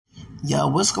Yo,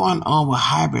 what's going on with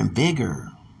Hybrid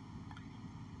Vigour?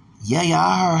 Yeah,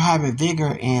 y'all heard Hybrid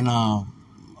Vigour and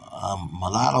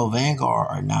Mulatto Vanguard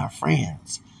are not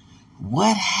friends.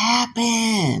 What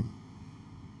happened?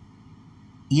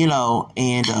 And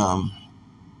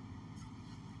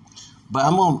but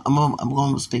I'm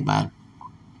gonna speak my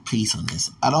piece on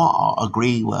this. I don't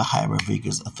agree with Hybrid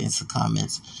Vigour's offensive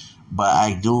comments, but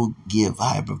I do give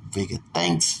Hybrid Vigour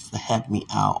thanks for helping me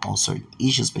out on certain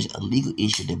issues, especially a legal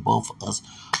issue that both of us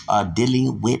are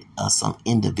dealing with. Some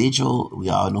individual, we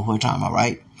all know who we're talking about,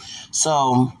 right?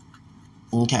 So,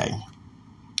 okay.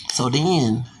 So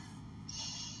then,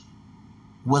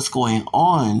 what's going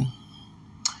on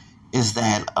is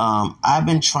that I've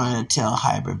been trying to tell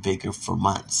Hybrid Vigour for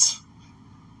months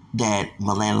that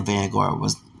Mulatto Vanguard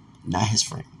was not his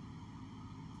friend.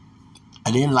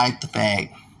 I didn't like the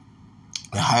fact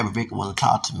that Hybrid Vigour wanted to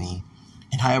talk to me.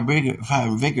 And Hybrid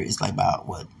Vigour is like about,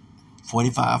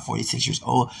 45, 46 years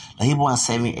old. Like he born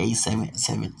 78,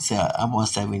 77, I'm born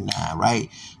 79, right?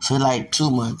 So like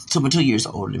 2 years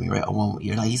older than me, right? 1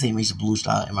 year. Like he said he makes a blue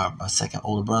star, and my second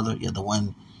older brother, the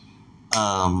one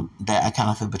that I kind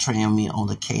of feel betraying me on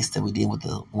the case that we did with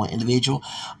the one individual.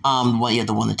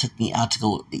 The one that took me out to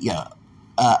go,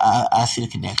 I see the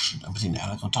connection between that. I'm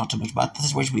not going to talk too much about this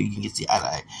situation, but you can get the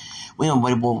eye. We on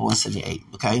way born 178,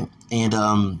 okay?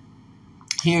 And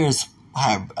here's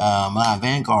my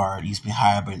Vanguard used to be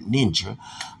Hybrid Ninja.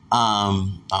 I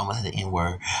almost said the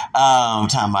N-word.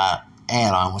 Talking about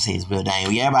Adam, I'm gonna say his real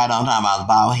name. Yeah, everybody know I'm talking about the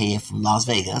bald head from Las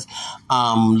Vegas.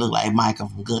 Look like Michael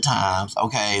from Good Times,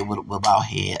 okay, with bald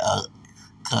head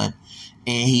cut.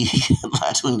 And he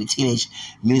lied to the Teenage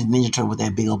Mutant Ninja Turtle with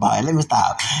that big old body. Let me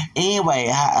stop. Anyway,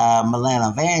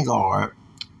 Mulatto Vanguard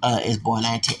is born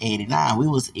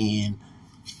 1989.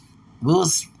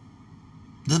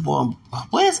 This boy,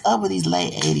 what's up with these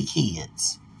late 80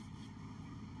 kids?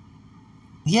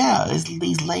 Yeah, it's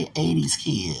these late 80s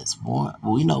kids. Born,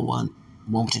 we know one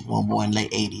particular one born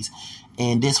late 80s.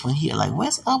 And this one here, like,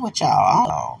 what's up with y'all? I don't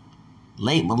know.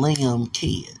 Late millennium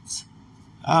kids.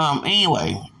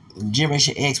 Anyway,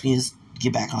 Generation X means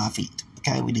get back on our feet.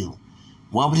 Okay, we do.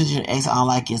 One particular X I don't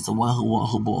like is the one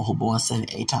who born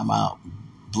 78 time out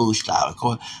blue style. Of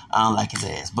course, I don't like his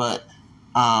ass. But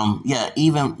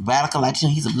even Radical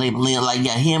Latino, he's a late millennial. Like,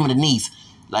 him and the niece.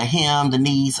 Like him, the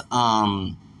niece,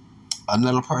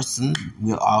 another person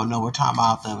we all know we're talking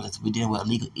about that we dealing with a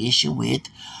legal issue with.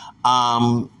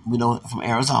 We know from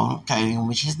Arizona, okay,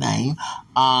 which is his name.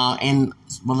 And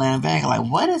Mulatto Vanguard,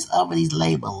 like, what is up with these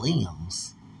label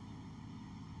limbs?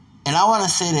 And I want to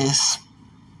say this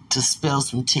to spill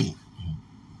some tea.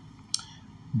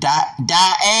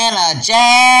 Diana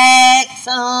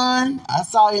Jackson, I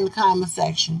saw you in the comment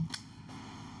section.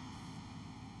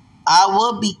 I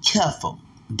will be careful.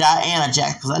 Diana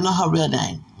Jackson, because I know her real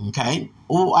name, okay?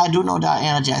 Oh, I do know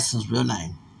Diana Jackson's real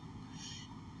name.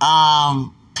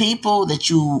 People that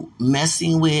you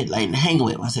messing with, like hanging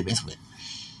with, when I say mess with,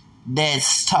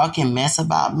 that's talking mess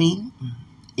about me,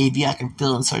 if I can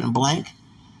fill in certain blank,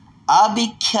 I'll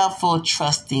be careful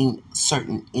trusting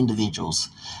certain individuals.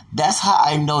 That's how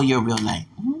I know your real name.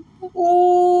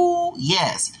 Ooh,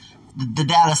 yes. The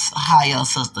Dallas High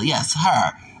sister, yes,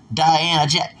 her. Diana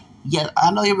Jackson. Yes,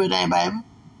 I know your real name, baby.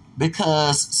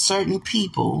 Because certain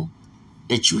people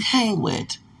that you hang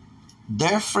with,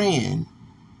 their friend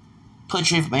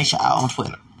put your information out on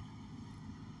Twitter.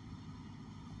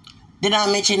 Did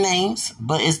not mention names,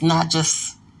 but it's not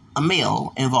just a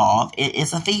male involved.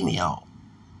 It's a female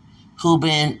who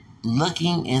been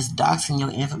looking and doxing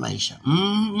your information.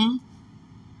 Mm-hmm.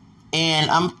 And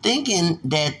I'm thinking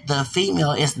that the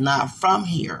female is not from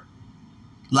here.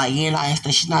 Like United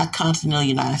States, she's not continental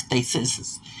United States citizen.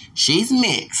 She's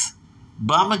mixed.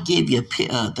 But I'm going to give you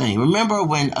a thing. Remember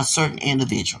when a certain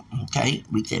individual, okay,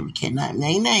 we cannot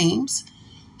name names,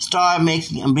 start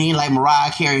making, and being like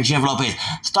Mariah Carey and Jennifer Lopez,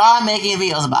 start making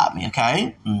videos about me,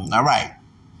 okay? All right.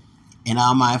 And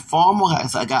on my former, I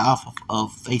got off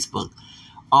of Facebook,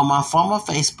 on my former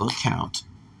Facebook account,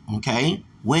 okay,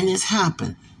 when this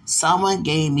happened, someone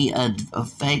gave me an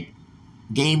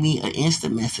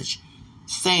instant message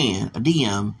saying, a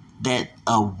DM, that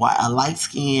a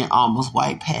light-skinned, almost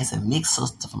white passing mixed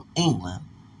sister from England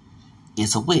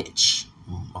is a witch.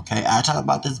 Okay, I talk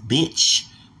about this bitch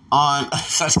on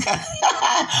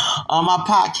on my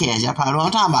podcast. Y'all probably know what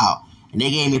I'm talking about. And they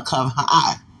gave me a cover her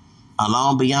eye,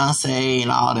 along Beyonce and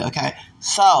all that. Okay,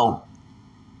 so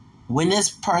when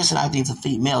this person, I think it's a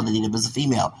female, that did it was a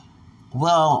female.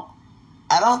 Well,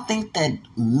 I don't think that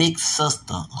mixed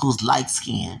sister who's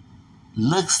light-skinned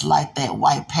looks like that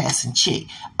white passing chick.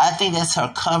 I think that's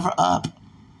her cover up.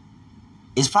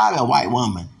 It's probably a white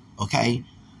woman, okay?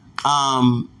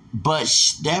 But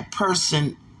that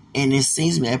person, and it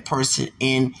seems to me that person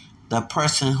and the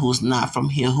person who's not from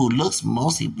here, who looks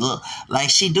mostly look like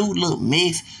she do look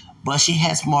mixed, but she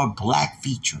has more black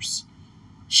features.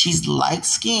 She's light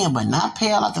skinned, but not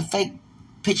pale like the fake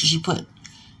picture she put.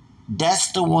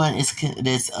 That's the one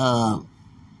that's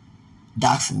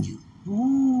doxing you.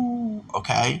 Ooh,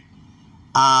 okay.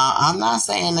 I'm not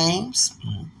saying names.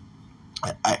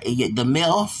 The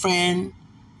male friend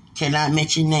cannot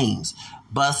mention names,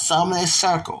 but some of the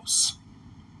circles,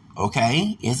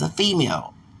 okay, is a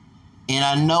female. And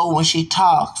I know when she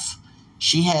talks,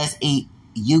 she has a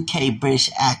UK British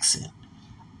accent.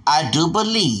 I do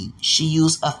believe she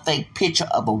used a fake picture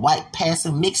of a white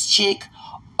passing mixed chick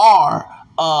or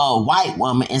a white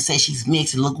woman and say she's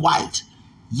mixed and look white.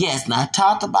 Yes, now I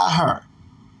talked about her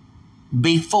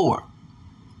before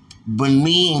when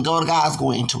me and Go to Guys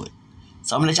go into it.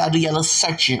 So I'm gonna let y'all do your little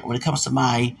searching when it comes to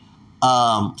my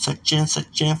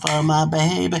searching for my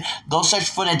baby. Go search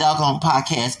for that doggone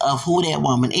podcast of who that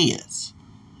woman is.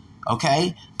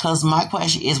 Okay? Because my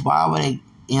question is, why would they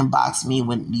inbox me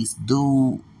when these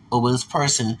dude or this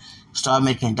person started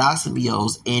making doxing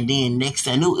videos, and then next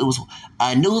thing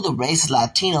I knew the racist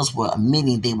Latinos were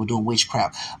admitting they were doing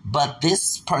witchcraft, but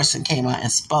this person came out and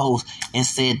exposed and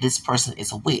said this person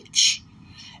is a witch,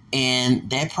 and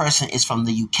that person is from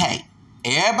the UK.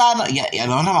 Everybody know, yeah,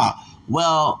 know what I'm talking about.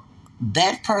 Well,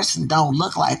 that person don't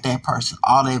look like that person.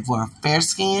 All they were fair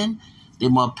skinned, they're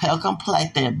more pale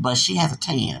complected, but she has a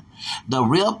tan. The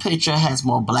real picture has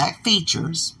more black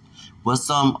features with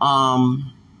some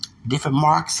different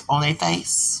marks on their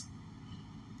face.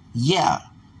 Yeah.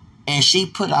 And she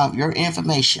put out your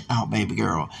information out, baby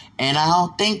girl. And I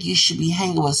don't think you should be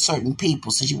hanging with certain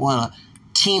people since you want to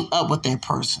team up with that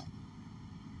person.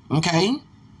 Okay?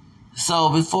 So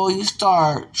before you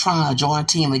start trying to join a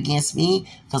team against me,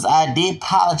 because I did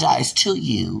apologize to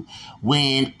you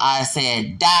when I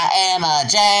said Diana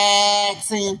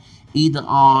Jackson, either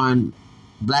on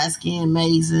Black Skin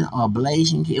Mason or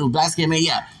Blasian. It was Black Skin Mason,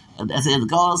 yeah. I said the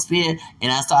Gold Spear,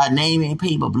 and I started naming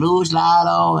people, Blues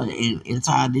Lotto, and it's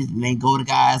time to name Go to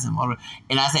Guys, and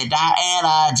I said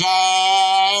Diana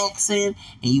Jackson,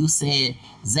 and you said,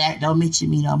 Zach, don't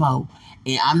mention me no more.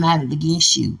 And I'm not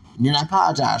against you. And then I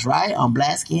apologize, right? On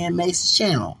Black Skin Mason's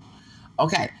channel.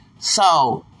 Okay,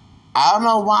 so I don't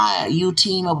know why you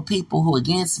team up with people who are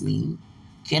against me.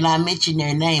 Cannot mention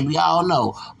their name. We all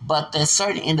know. But that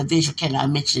certain individual cannot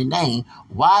mention their name.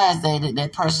 Why is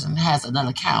that person has another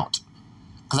account?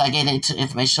 Because I gave that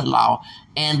information to law.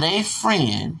 And their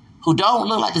friend, who don't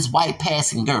look like this white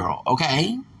passing girl,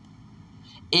 okay,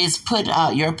 is putting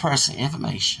out your personal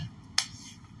information.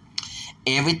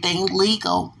 Everything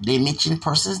legal. They mention the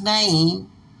person's name,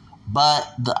 but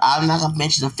I'm not going to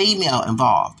mention the female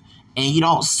involved. And you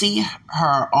don't see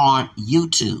her on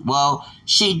YouTube. Well,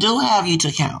 she do have a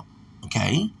YouTube account,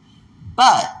 okay?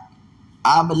 But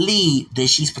I believe that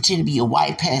she's pretending to be a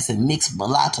white passing mixed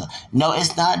mulatto. No,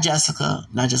 it's not Jessica.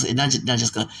 Not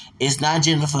Jessica. It's not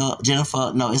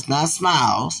Jennifer. No, it's not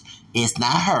Smiles. It's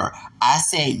not her. I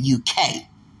said UK.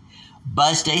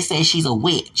 But they say she's a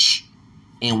witch.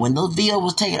 And when the video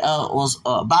was taken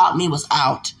about me was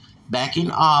out back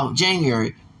in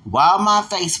January, while my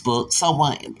Facebook,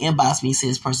 someone inboxed me and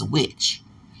said this person witch.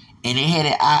 And they had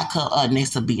an icon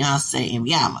next to Beyonce and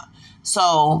Rihanna.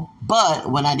 So,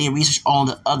 but when I did research on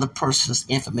the other person's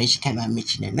information, cannot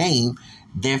mention their name,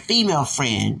 their female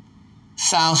friend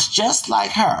sounds just like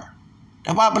her.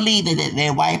 Now, I believe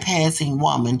that white passing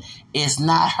woman is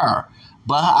not her.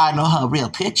 But I know her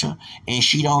real picture, and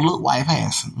she don't look white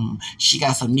passing. She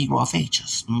got some Negro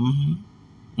features.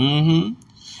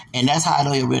 And that's how I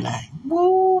know your real name.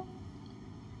 Woo!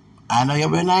 I know your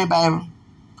real name, baby.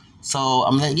 So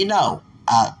I'm letting you know.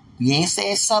 You ain't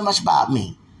saying so much about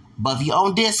me. But if you're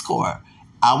on Discord,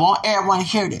 I want everyone to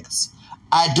hear this.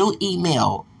 I do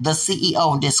email the CEO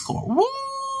on Discord. Woo!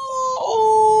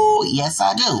 Yes,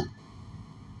 I do.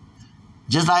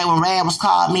 Just like when Rad was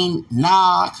calling me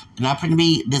Nog, and I pretty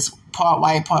be this part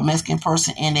white, part Mexican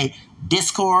person in the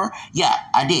Discord. Yeah,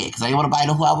 I did, because I didn't want nobody to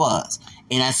know who I was.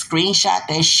 And I screenshot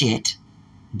that shit,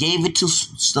 gave it to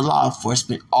the law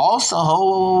enforcement. Also,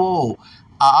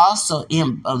 I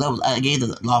gave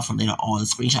the law enforcement on the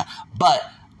screenshot, but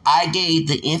I gave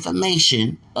the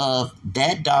information of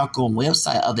that doggone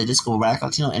website of the Discord Radical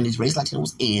Latino and these race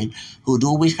Latinos in who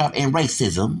do witchcraft and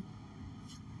racism.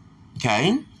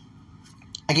 Okay?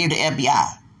 I gave the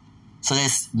FBI. So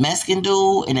that's Mexican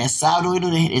dude and that Salvadorian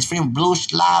dude, his friend Blue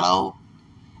Lotto,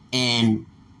 and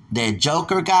that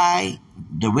Joker guy,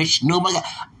 the rich Numa guy.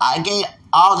 I gave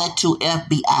all that to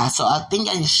FBI. So I think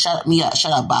I just shut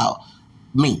up about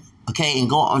me. Okay, and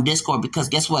go on Discord, because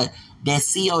guess what? That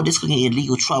CEO of Discord can get in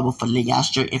legal trouble for letting y'all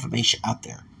share information out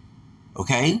there.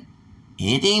 Okay?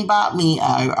 Anything about me,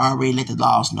 I already let the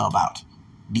laws know about.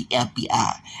 The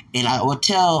FBI. And I will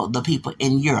tell the people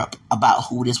in Europe about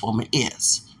who this woman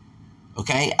is.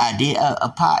 Okay? I did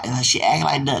a podcast. She acted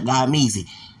like nothing. Now I'm easy.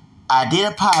 I did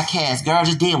a podcast. Girl,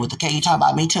 just deal with it. Okay? You talk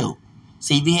about me too.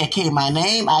 See, if you had kept my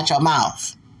name out your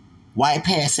mouth, white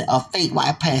passing, a fake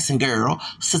white passing girl,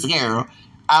 sister girl,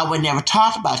 I would never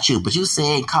talk about you. But you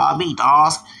said, call me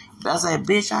dog. I said,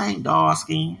 bitch, I ain't dog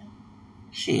skin.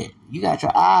 Shit, you got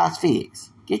your eyes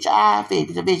fixed. Get your eyes fixed.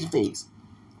 Get your vision fixed.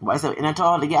 And I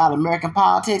told her to get out of American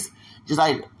politics, just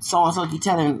like so and so keep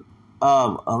telling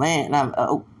a land.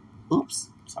 Oops,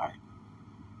 sorry,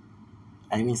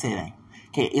 I didn't mean to say that.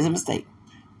 Okay, it's a mistake.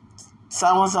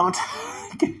 Someone.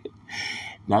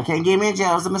 Now can't get me in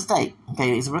jail. It's a mistake.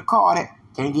 Okay, it's recorded.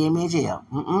 Can't get me in jail.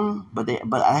 But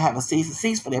I have a cease and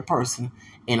cease for that person,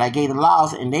 and I gave the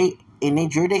laws in their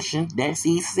jurisdiction that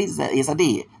cease and cease. Yes, I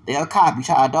did. They'll copy,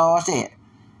 try to dodge that.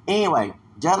 Anyway,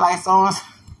 just like so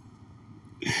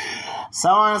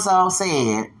and so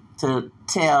said to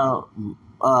tell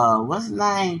what's his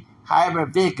name,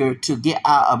 Hybrid Vigour, to get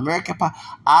out American.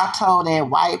 I told that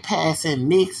white passing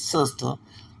mixed sister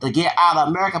to get out of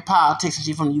American politics, and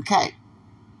she's from the UK.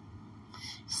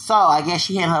 So I guess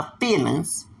she had her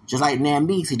feelings, just like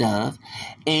Namisi does,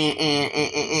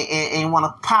 and want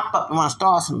to pop up and want to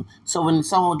start some. So when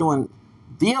someone doing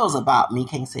videos about me,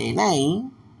 can't say a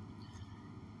name,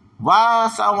 why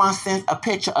someone sends a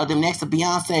picture of them next to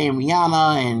Beyonce and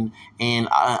Rihanna and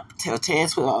Ted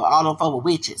Swift, all them folks were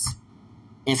witches,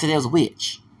 and so there's a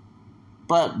witch.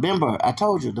 But remember, I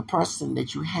told you, the person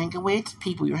that you hanging with,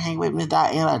 people you're hanging with, Miss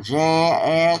Diana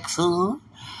Jackson,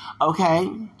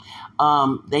 okay?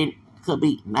 They could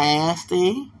be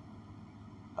nasty.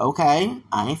 Okay,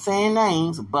 I ain't saying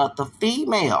names, but the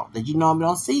female that you normally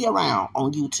don't see around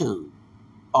on YouTube,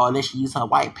 or unless she use her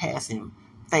white passing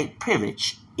fake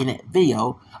privilege in that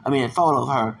video, a photo of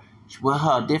her with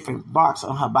her different marks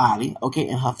on her body, okay,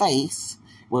 and her face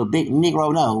with a big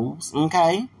Negro nose,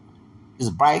 okay,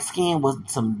 just bright skin with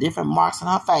some different marks on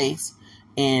her face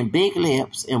and big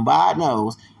lips and wide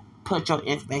nose. Put your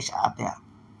information out there.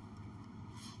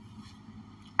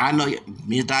 I know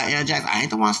Miss Diana Jackson, I ain't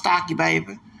the one to stalk you,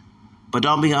 baby. But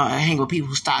don't be hanging with people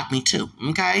who stalk me too,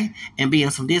 okay? And be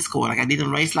in some Discord. Like I did in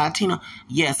Race Latino.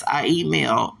 Yes, I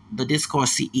emailed the Discord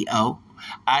CEO.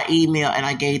 I emailed and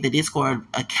I gave the Discord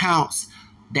accounts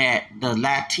that the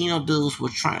Latino dudes were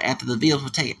trying, after the videos were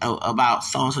taken about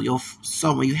so-and-so,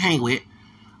 someone you hang with,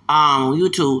 on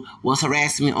YouTube, was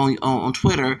harassing me on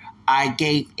Twitter. I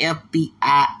gave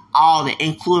FBI all the,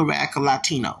 including Radical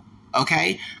Latino.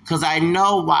 Okay? Because I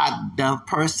know why the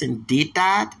person did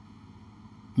that.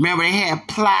 Remember, they had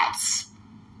plots.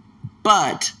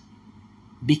 But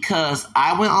because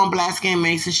I went on Black Skin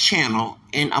Mason's channel,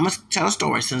 and I'm going to tell a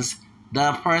story since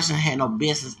the person had no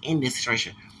business in this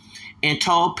situation, and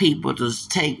told people to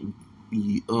take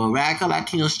Radical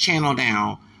Latino's channel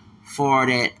down for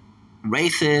that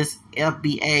racist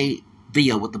FBA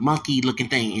video with the monkey looking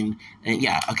thing, and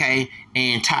yeah, okay,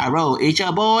 and Tyro, it's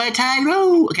your boy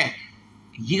Tyro, okay,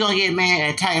 you gonna get mad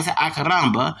at Tyro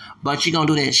Akaramba, but you gonna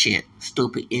do that shit,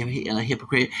 stupid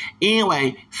hypocrite.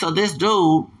 Anyway, so this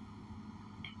dude,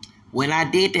 when I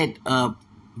did that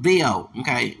video,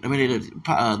 okay, when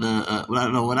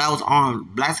I was on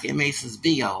Black Skin Mason's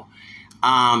video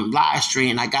live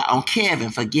stream, I got on Kevin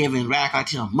for giving Radical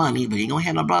Latino money, but he ain't gonna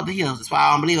have no brother here. That's why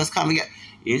I don't believe it's coming.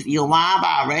 You're whine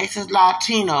about racist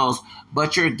Latinos,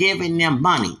 but you're giving them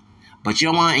money. But you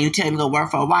don't want, and you tell me to go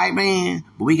work for a white man,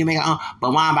 but we can make our own.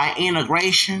 But whine about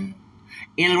integration.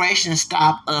 Integration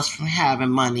stopped us from having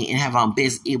money and having our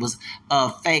business. It was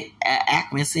fake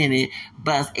acronyms in it,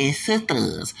 but and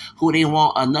sisters who didn't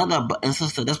want another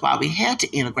sister. That's why we had to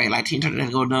integrate. Like Tina Turner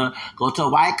go to a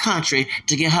white country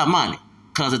to get her money.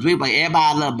 Because it's like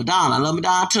everybody love Madonna. I love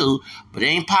Madonna too, but they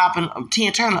ain't popping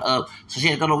Tina Turner up, so she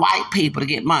had to go to white people to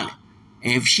get money.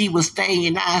 And if she was staying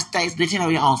in the United States, they tell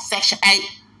her on Section 8,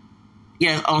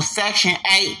 yes, on Section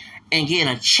 8, and getting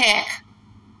a check,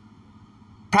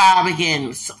 probably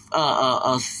getting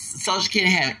Social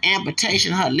Security, having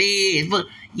amputation of her legs, but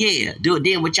yeah, do it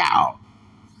then with y'all.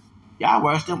 Y'all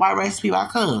worse than white racist people, our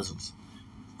cousins.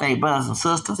 They brothers and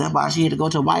sisters. That's why she had to go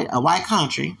to a white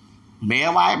country, marry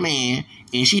a white man,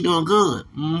 and she doing good.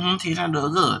 She's doing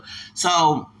good.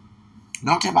 So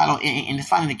don't tell about, and it's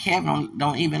funny that Kevin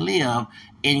don't even live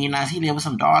in the United States. He live with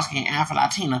some dark-skinned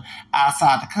Afro-Latina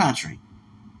outside the country.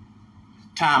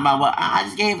 Talking about, well, I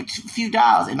just gave it a few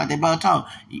dollars, and like they both told,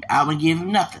 I wouldn't give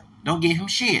him nothing. Don't give him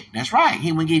shit. That's right.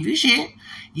 He wouldn't give you shit.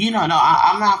 No,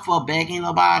 I'm not for begging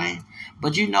nobody,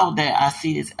 but you know that I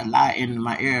see this a lot in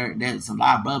my area. There's a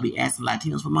lot of brothers be asking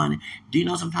Latinos for money. Do you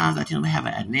know sometimes Latinos have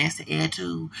a nasty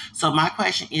attitude? So my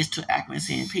question is to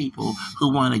African people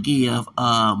who want to give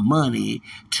money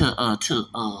to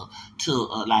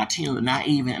Latinos, not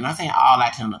even, and I'm saying all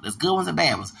Latinos. There's good ones and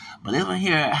bad ones, but this one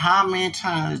here, how many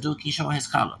times do he showing his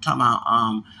color? Talking about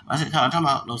I said color, talking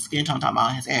about no skin tone, talking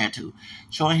about his attitude,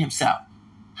 showing himself.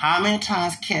 How many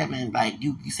times, Kevin, like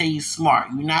you say he's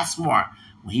smart, you're not smart.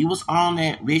 When he was on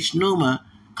that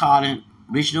calling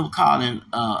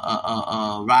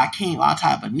Rakim all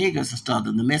type of niggas and stuff,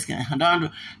 the Mexican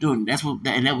dude,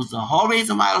 that was the whole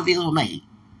reason why those videos were made.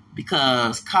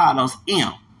 Because Carlos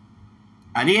M.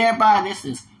 I need everybody, this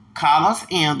is Carlos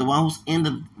M, the one who's in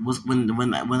the was when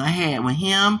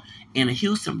him and the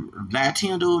Houston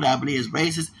Latino dude, I believe is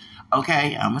racist.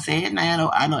 Okay, I'm gonna say it now.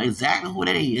 I know exactly who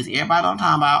that is. Everybody I'm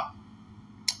talking about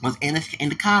was in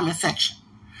the comment section.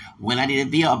 When I did a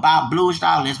video about Bluish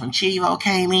Dollar, that's when Chivo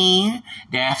came in.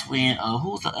 That's when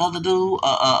who's the other dude?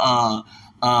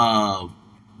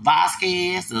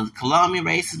 Vasquez, the Colombian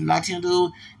racist Latino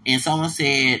dude, and someone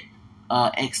said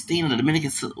Extina, the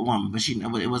Dominican woman, but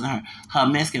it wasn't her. Her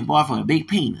Mexican boyfriend, a big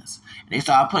penis. And they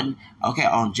started putting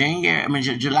on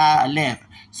July 11th,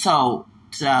 so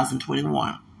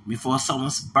 2021, before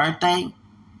someone's birthday.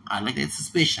 I looked at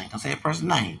suspicion. I can say a person's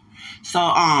name.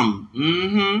 So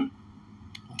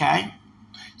okay.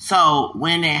 So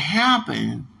when it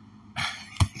happened,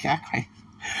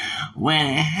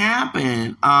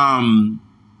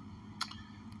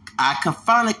 I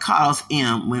confronted Carlos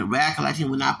M. when Radical Latino,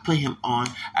 when I put him on.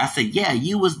 I said, yeah,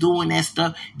 you was doing that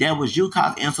stuff. That was you,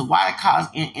 Carlos M. So why did Carlos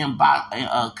M.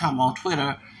 come on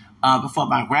Twitter before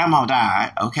my grandma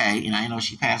died? Okay, and I know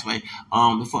she passed away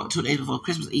 2 days before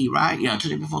Christmas Eve, right? Yeah, 2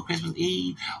 days before Christmas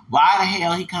Eve. Why the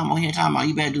hell he come on here talking about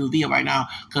you better do a video right now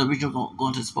because we're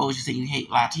going to expose you, say you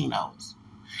hate Latinos.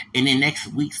 And then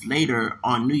next weeks later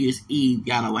on New Year's Eve,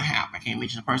 y'all know what happened. I can't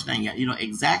mention the person's name yet. You know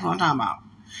exactly what I'm talking about.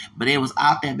 But it was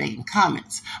out there making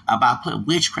comments about putting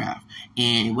witchcraft.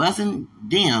 And it wasn't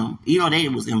them, even though they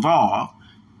was involved,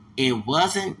 it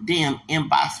wasn't them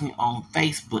inboxing me on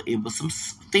Facebook. It was some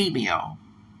female,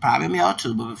 probably male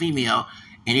too, but a female.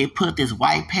 And they put this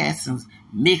white person's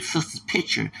mixed sister's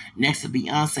picture next to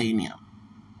Beyonce and them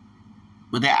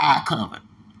with their eye covered.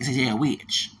 It says they're a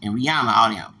witch. And Rihanna, all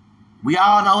them. We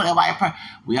all know who that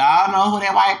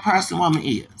white person woman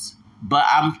is. But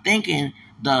I'm thinking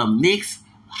the mixed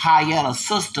Hayella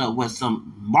sister with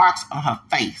some marks on her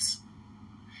face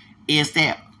is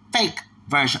that fake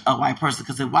version of white person,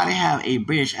 because why they have a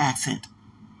British accent?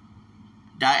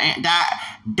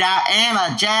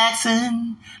 Diana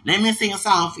Jackson, let me sing a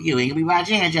song for you. It can be by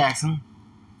Janet Jackson,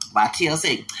 by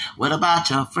TLC. What about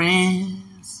your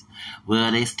friends?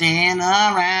 Will they stand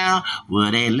around?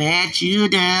 Will they let you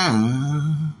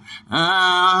down?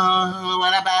 Oh,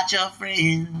 what about your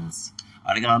friends?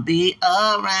 Are they gonna be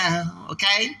around?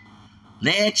 Okay?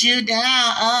 Let you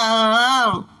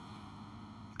down.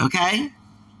 Okay?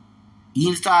 You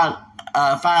need to start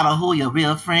finding out who your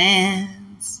real friends.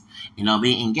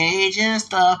 Be engaging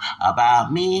stuff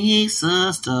about me,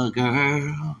 sister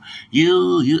girl.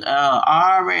 You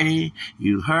already,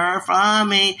 you heard from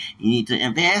me. You need to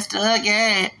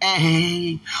investigate.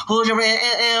 Who's your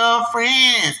real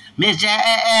friends? Miss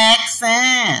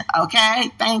Jackson.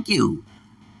 Okay? Thank you.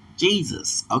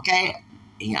 Jesus, okay?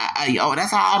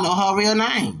 That's how I know her real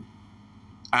name.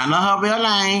 I know her real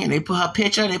name. They put her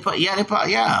picture,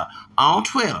 on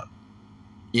Twitter.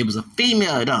 It was a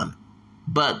female done it.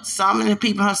 But some of the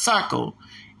people in her circle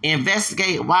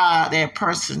investigate why that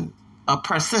persons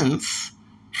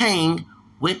hang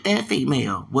with that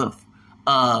female with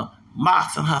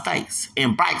marks on her face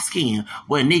and bright skin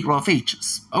with Negro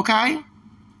features. Okay?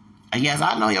 And yes,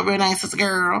 I know your real name, sister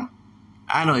girl.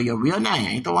 I know your real name.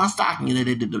 Ain't the one stalking you.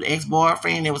 The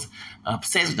ex-boyfriend that was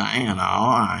obsessed with you.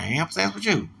 I ain't obsessed with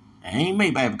you. That ain't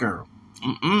me, baby girl.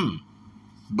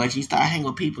 But you start hanging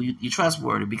with people you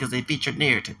trustworthy because they fit your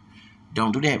narrative.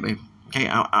 Don't do that, baby.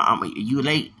 Okay, you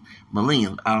late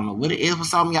millennials. I don't know what it is for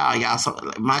some of y'all. So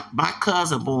my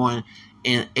cousin born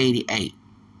in '88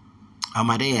 on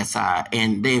my dad's side,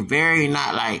 and they're very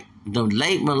not like the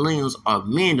late millennials are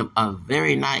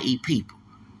very naive people.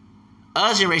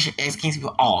 Us Generation X can't speak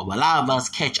for all, but a lot of us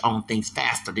catch on things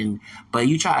faster than. But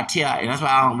you try to tell, and that's why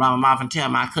I don't run my mouth and tell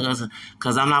my cousin,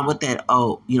 because I'm not with that.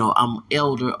 I'm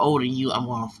older than you. I'm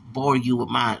gonna bore you with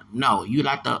my. No, you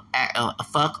like to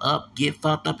fuck up, get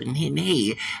fucked up, and hit in the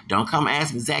head. Don't come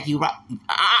ask me exactly right.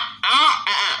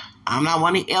 I'm not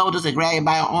one of the elders that grab you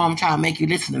by your arm trying to make you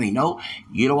listen to me. No,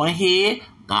 you don't want to hear it.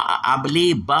 I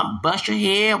believe bust your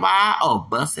head wide open,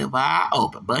 bust it wide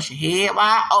open, bust your head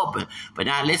wide open. But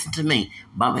now listen to me,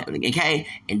 okay?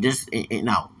 And this,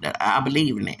 no, I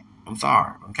believe in that. I'm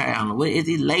sorry, okay? I don't know what is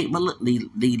these late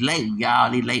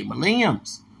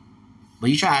millenniums. But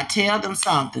you try to tell them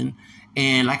something,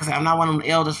 and like I said, I'm not one of the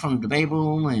elders from the baby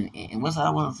boom, and what's the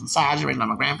other one from Sergeant, like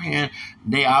my grandparents.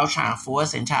 They all try to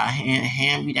force and try to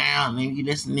hand me down. Maybe you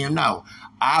listen to them. No,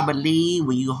 I believe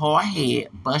when you hard head,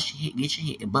 bust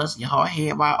your hard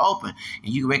head wide open,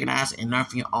 and you can recognize and learn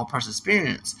from your own personal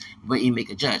experience, but you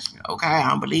make a judgment. Okay, I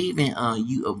don't believe in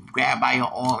you grab by your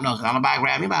arm. No, because I don't nobody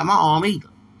grab me by my arm either.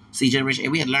 See, Generation A,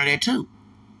 we had to learn that too.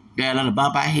 We had to learn to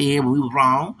bump our head when we were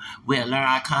wrong. We had to learn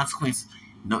our consequences.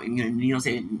 You know what I'm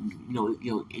saying? You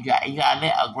gotta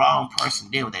let a grown person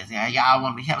deal with that. Y'all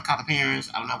want to be helicopter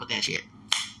parents? I'm not with that shit.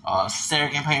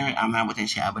 Surrogate parent? I'm not with that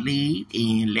shit. I believe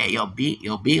in let your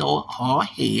big old hard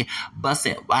head bust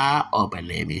it wide open.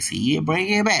 Let me see it, bring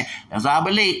it back. That's what I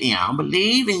believe in. I don't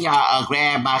believe in y'all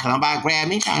grab by, because nobody grab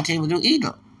me trying to tell me to do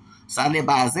either. So I live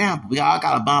by example. We all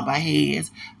got to bump our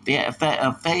heads.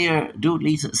 Failure do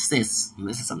lead to success.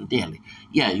 This is something daily.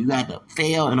 Yeah, you got to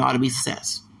fail in order to be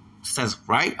success,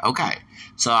 right? Okay.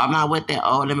 So I'm not with that,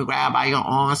 let me grab by your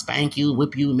arm, spank you,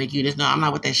 whip you, make you this. No, I'm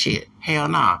not with that shit. Hell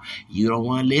no. You don't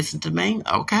want to listen to me?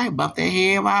 Okay, bump that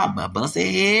head wide, bust that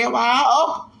head wide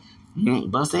open.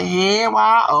 Bust that head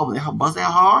wide open. Bust that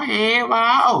hard head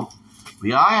wide open.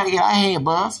 We all had to get our head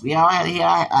bust. We all had to get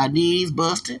our knees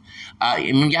busted. Y'all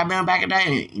remember back in the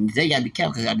day, and today you got to be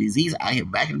careful because got disease out here.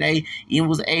 Back in the day, even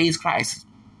was an AIDS crisis.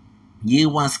 You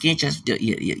want to sketch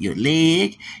your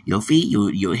leg, your feet,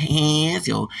 your hands,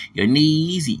 your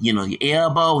knees, your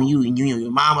elbow. And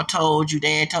your mama told you,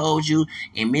 dad told you,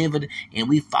 and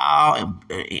we fall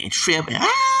and trip and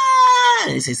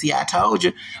they say, see, I told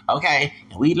you. Okay,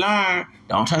 and we learn,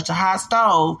 don't touch the hot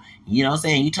stove. You know what I'm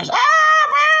saying? You touch,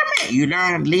 burn me. You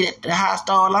learn to leave the hot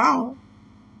stove alone.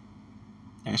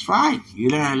 That's right. You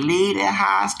learn to leave that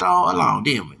hot stove alone.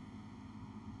 Deal with.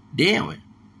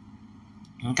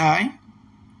 Okay?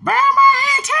 Burn my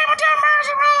hand, take me to the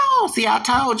emergency room. See, I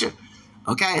told you.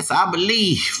 Okay, so I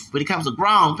believe when it comes to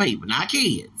grown people, not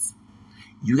kids,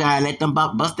 you gotta let them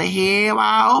bust their head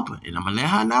wide open. And I'm gonna let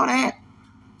her know that.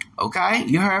 Okay?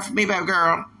 You heard from me, baby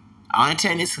girl. I only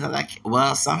tell you this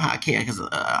because somehow I care, because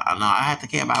I have to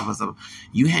care about myself.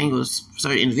 You hang with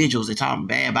certain individuals that talk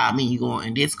bad about me, you go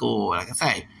in Discord, like I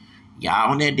say. Y'all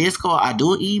on that Discord, I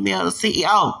do email the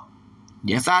CEO.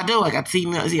 Yes, I do. I got the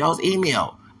CEO's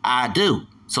email. I do.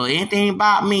 So anything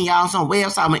about me, y'all on some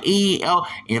website, I'm an EO,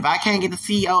 and if I can't get the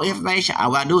CEO information,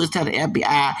 what I do is tell the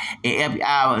FBI, and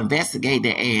FBI will investigate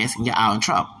their ass, and y'all in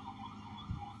trouble.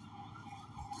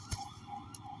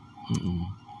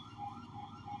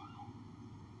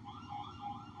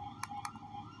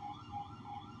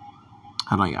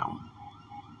 Hold on, y'all.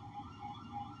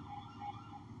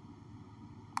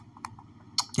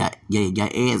 Your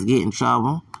ass get in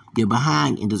trouble. You're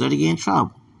behind and deserve to get in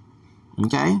trouble.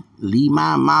 Okay? Leave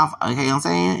my mouth. Okay, you know what I'm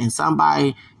saying? And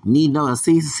somebody need to know a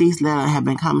cease letter have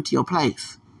been coming to your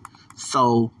place.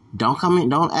 So don't come in.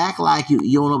 Don't act like you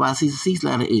don't know what a cease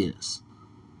letter is.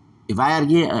 If I had to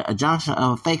get a junction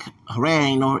of a fake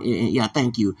harassing,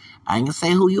 thank you. I ain't gonna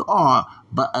say who you are,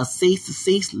 but a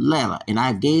cease letter, and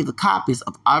I gave the copies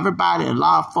of everybody in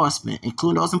law enforcement,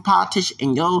 including those in politicians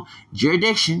in your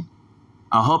jurisdiction.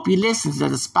 I hope you listen to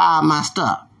that, spy my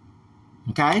stuff.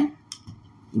 Okay?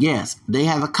 Yes, they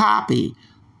have a copy,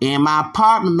 and my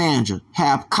apartment manager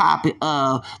have a copy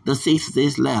of the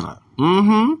cease letter.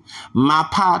 My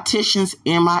politicians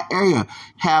in my area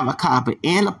have a copy,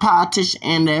 and the politician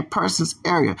in their person's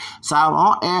area. So I'm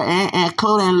on air, and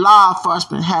including law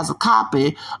enforcement has a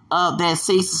copy of that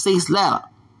cease letter.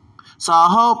 So I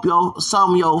hope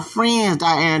some of your friends,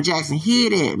 Diana Jackson, hear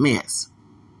that mess.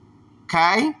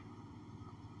 Okay?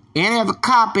 And have a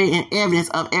copy and evidence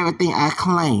of everything I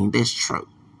claim that's true.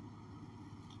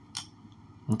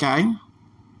 Okay?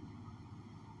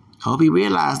 Hope you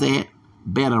realize that.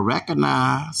 Better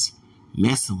recognize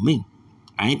messing with me.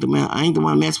 I ain't the one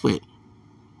to mess with.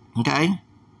 Okay?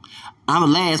 I'm the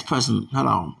last person. Hold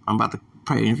on. I'm about to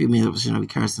pray in a few minutes. Be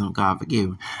cursing. God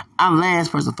forgive me. I'm the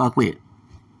last person to fuck with.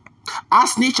 I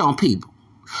snitch on people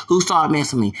who start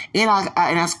messing with me. And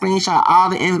I screenshot all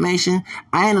the information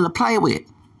I ain't gonna play with.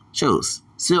 Shoes.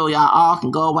 So y'all all can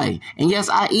go away. And yes,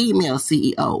 I email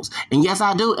CEOs. And yes,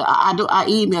 I do. I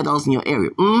email those in your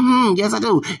area. Yes, I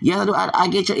do. Yes, I do. I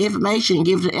get your information and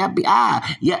give it to the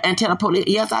FBI. Yeah, and tell the police.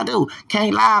 Yes, I do.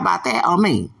 Can't lie about that on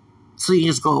me. So you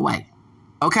just go away.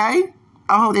 Okay?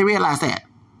 I hope they realize that.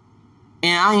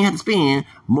 And I ain't have to spend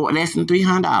less than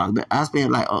 $300. But I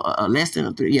spent like less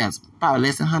than probably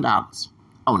less than $100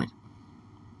 on it.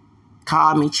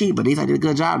 Called me cheap, but at least I did a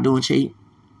good job doing cheap.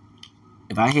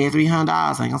 If I had $300, I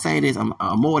ain't gonna say this. I'm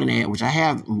more than that, which I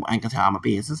have. I ain't gonna tell all my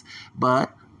business,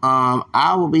 but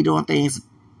I will be doing things,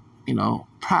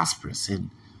 prosperous and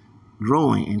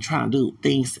growing and trying to do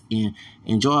things and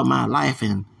enjoy my life.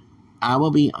 And I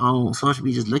will be on social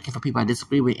media just looking for people I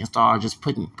disagree with and start just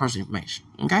putting personal information.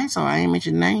 Okay, so I ain't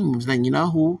mentioning names, letting you know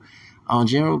who on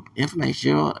general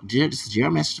information, this is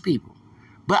general message to people.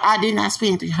 But I did not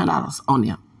spend $300 on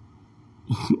them.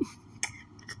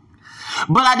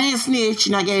 But I did snitch,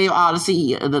 and I gave all the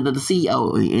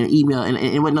CEO an email, and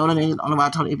it wasn't I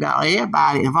told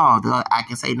everybody involved that I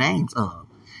can say names of.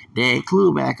 They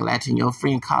include Back-a-Latin, your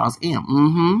friend Carlos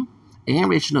M. And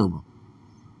Rich Newman.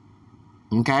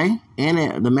 Okay?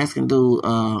 And the Mexican dude,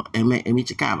 and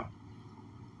Michicano.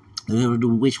 They do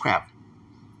witchcraft.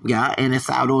 Yeah, and the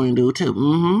Salvadorian dude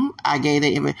too. I gave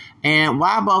that. And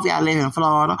why both y'all live in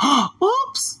Florida?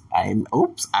 Oops. I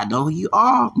know who you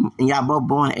are. And y'all both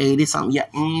born in 80 something. Yeah.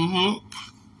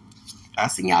 I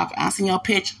seen your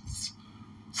pictures.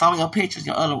 Some of your pictures,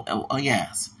 your other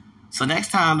yes. So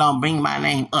next time don't bring my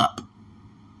name up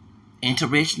into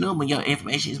Rich Newman. Your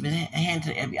information has been handed to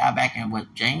the FBI back in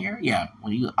January? Yeah.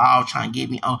 When you all trying to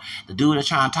get me on the dude that's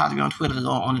trying to talk to me on Twitter to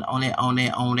go on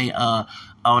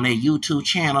their YouTube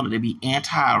channel to be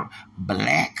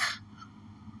anti-black,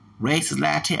 racist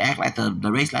Latino, act like the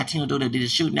racist Latino dude that did the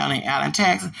shooting down in Allen,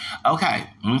 Texas. Okay,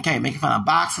 making fun of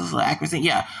boxers or accuracy.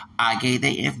 Yeah, I gave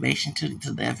that information to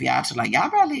the FBI to y'all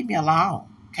better leave me alone.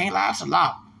 Can't lie to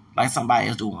law like somebody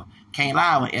is doing. Can't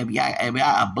lie when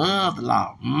FBI above the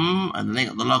law, and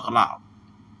the local law.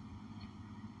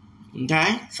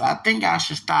 Okay, so I think I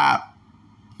should stop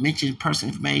mentioning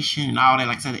personal information and all that.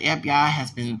 Like I said, the FBI has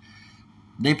been.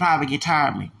 They probably get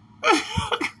tired of me.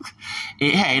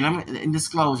 Hey, and I'm in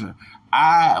disclosure. When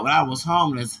I was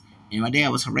homeless and my dad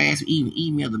was harassed, even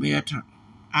emailed the mayor attorney.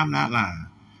 I'm not lying.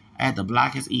 I had to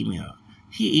block his email.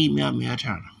 He emailed me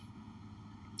attorney.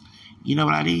 You know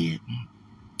what I did?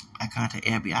 I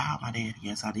contacted FBI. My dad.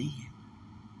 Yes, I did.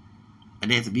 My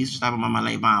dad's abuse stop where my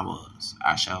late mom was.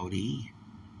 I sure did.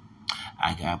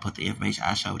 I gotta put the information.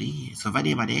 I sure did. So if I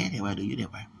did my dad that way, I do you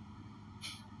that way.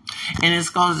 And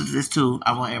it goes to this too.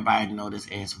 I want everybody to know this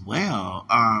as well.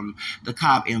 The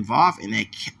cop involved in that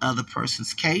other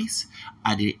person's case,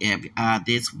 I did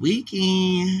this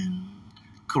weekend.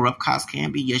 Corrupt cops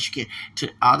can be, yes, you can. To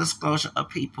all disclosure of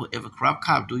people, if a corrupt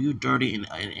cop do you dirty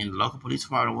in local police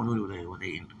department, what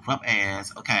they corrupt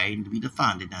ass, okay, need to be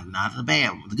defunded. Not the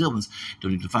bad ones, the good ones.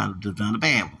 Don't need to defund the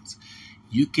bad ones.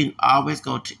 You can always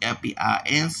go to FBI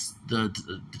and the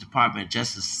Department of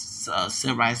Justice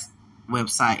Civil Rights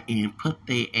website and put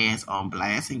their ass on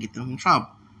blast and get them in trouble.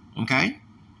 Okay?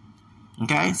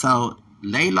 So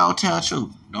lay low, tell the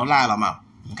truth. Don't lie no more.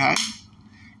 Okay?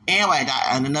 Anyway,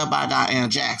 and another about Diane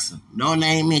Jackson. No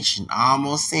name mentioned. I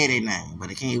almost said their name,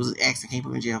 but it was an accident. Can't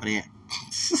put me in jail for that.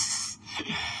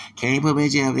 Can't put me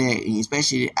in jail for that. And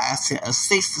especially, I sent a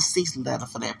cease letter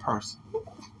for that person.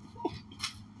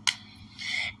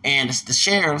 And it's the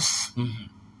sheriffs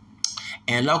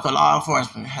and local law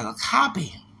enforcement has a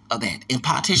copy of that. And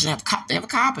politicians they have a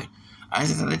copy. I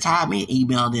said they tired me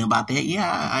emailed them about that. Yeah,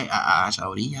 I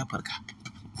showed you. I put a copy.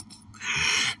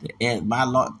 And my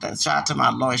lawyer, shout out to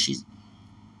my lawyer. She's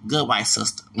a good white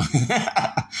sister.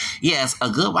 Yes, a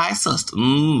good white sister.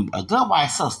 A good white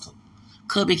sister.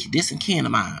 Could be distant kin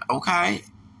of mine. Okay.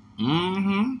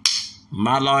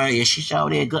 My lawyer, yeah, she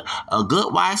showed that a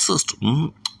good white sister.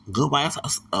 Good white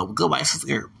sister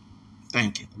girl.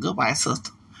 Thank you. Good white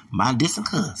sister. My distant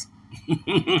cousin.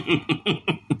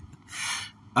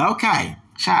 Okay.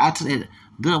 Shout out to that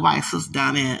good white sister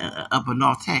down there up in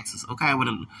North Texas. Okay.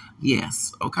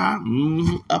 Yes. Okay.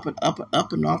 Up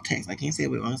in North Texas. I can't say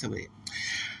it. I can't say it.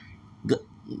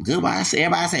 Good white sister.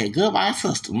 Everybody say good white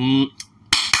sister.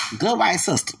 Good white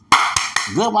sister.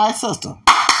 Good white sister.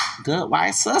 Good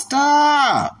white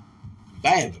sister.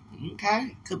 Baby.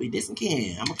 Okay. Could be distant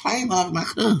kin. I'm a claim her, my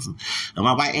cousin. And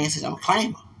my white ancestors, I'm a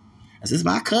claim her. This is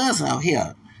my cousin out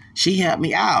here. She helped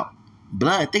me out.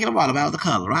 Blood, thinking about the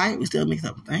color, right? We still mix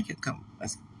up. Thank you. Come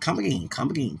again.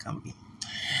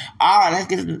 All right, let's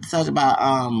get to the subject about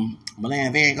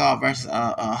Vanguard versus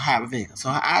Hybrid Vigour. So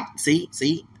I see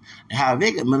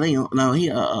Hybrid Vigour, millennial. No, he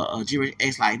a Jewish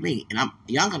ex like me, and I'm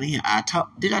younger than him.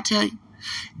 Did I tell you?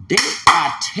 Did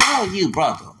I tell you,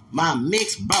 brother? My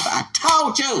mixed brother. I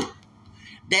told you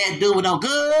that dude was no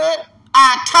good.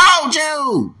 I told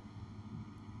you.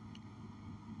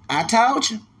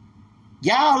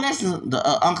 Y'all listen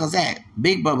to Uncle Zach.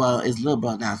 Big brother is little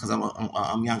brother now because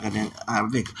I'm younger than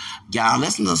Vigour. Y'all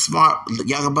listen to smart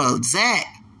younger brother Zach.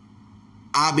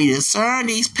 I be discerning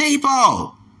these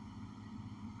people.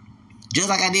 Just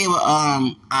like I did with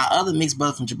our other mixed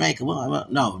brother from Jamaica. Well,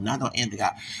 no, not no Anthony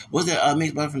guy. What's the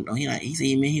mixed brother from? Oh, he said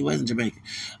he wasn't Jamaican.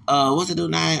 What's the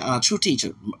dude name? True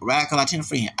Teacher, Radical Latino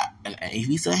friend. If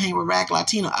he still hang with Radical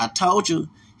Latino, I told you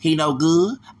he no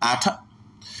good.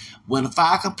 When the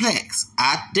Fire Complex,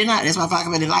 I did not. That's why Fire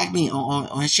Complex didn't like me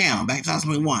on his channel back in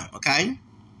 2021. Okay,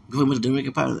 before we went to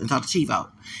Dominican Republic and talk to Chief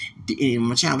out. In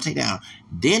my channel take down.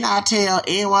 Then I tell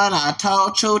anyone I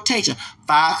told True Teacher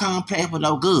Fire Complex was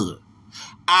no good.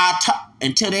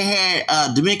 Until they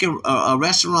had Dominican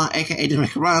restaurant, aka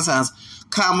Dominican Renaissance,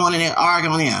 come on in there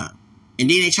arguing on there, and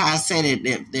then they try to say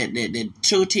that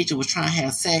True Teacher was trying to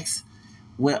have sex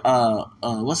with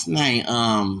what's the name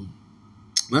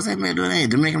what's that man doing?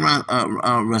 Dominican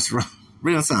restaurant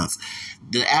Renaissance,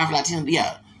 the Afro Latino,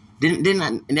 yeah. And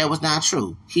that was not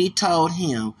true. He told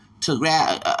him to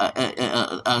grab.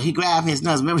 He grabbed his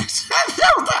nuts. Remember, I was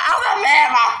gonna laugh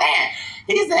about that.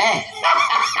 He said,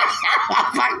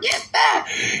 I forget that.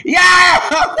 Yeah,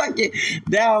 I forget.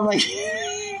 Now I'm like,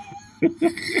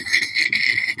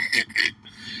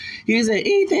 he said,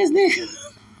 eat this nigga.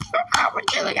 I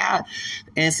forget the guy.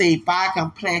 And see, Fire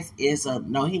Complex is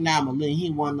no, he not millennial. He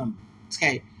one of them.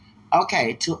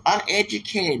 Okay, to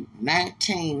uneducated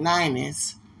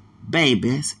 1990s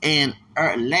babies and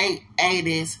late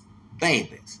 80s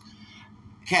babies.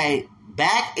 Okay,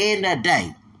 back in the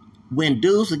day, when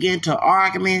dudes would get into an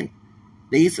argument,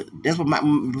 that's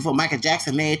what before Michael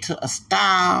Jackson made it to a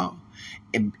style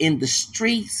in the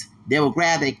streets. They would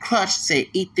grab their crutch, say,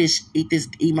 eat this,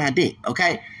 eat my dick.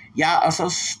 Okay, y'all are so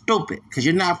stupid because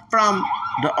you're not from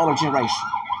the older generation.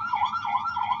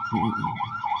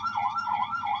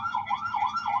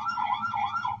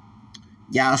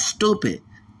 Y'all stupid.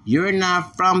 You're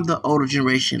not from the older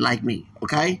generation like me.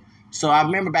 Okay, so I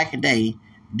remember back in the day.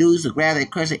 Dudes would grab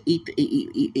that crutch and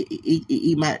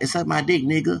suck my dick,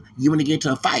 nigga. You want to get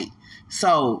into a fight.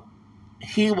 So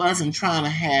he wasn't trying to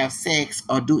have sex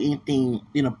or do anything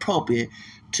inappropriate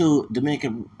to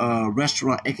Dominican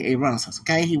restaurant, aka Renaissance.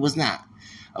 Okay, he was not.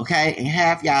 Okay, and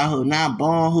half y'all who not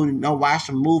born, who don't watch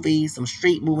some movies, some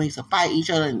street movies, to fight each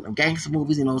other, and gangster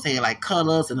movies, you know what I'm saying, like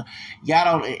Colors, and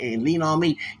y'all don't and Lean on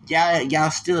Me. Y'all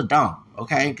still dumb.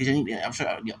 Okay, because I'm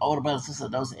sure your older brothers and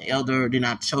sisters, those elder, did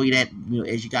not show you that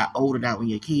as you got older, not when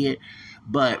you're a kid.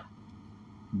 But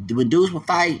when dudes would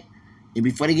fight, and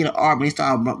before they get an argument, they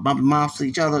start bumping mouths to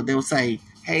each other, they would say,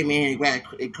 "Hey man," grab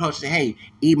a coach, say, "Hey,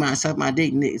 eat my, suck my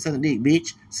dick, suck the dick,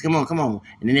 bitch. So, come on,"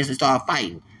 and then they start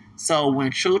fighting. So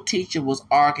when True Teacher was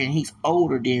arguing, he's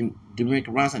older than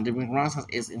Dominican Renaissance. Dominican Renaissance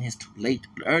is in his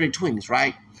early 20s,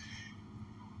 right?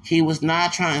 He was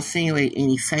not trying to simulate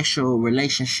any sexual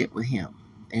relationship with him.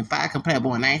 In fact, compared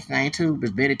born in 1992,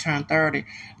 was barely turned 30.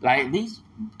 Like these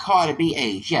Cardi B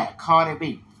age. Yeah, Cardi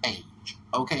B age.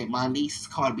 Okay, my niece is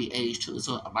Cardi B age too.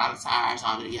 So about the size,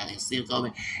 all that, yeah, they still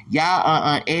going. Y'all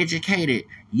are uneducated.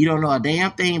 You don't know a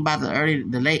damn thing about the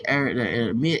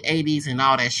mid 80s and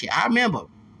all that shit. I remember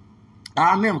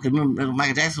because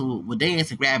Michael Jackson would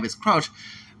dance and grab his crotch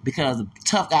because the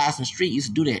tough guys in the street used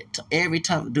to do that to every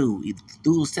tough dude. If the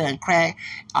dude was selling crack,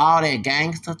 all that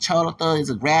gangster, cholo thugs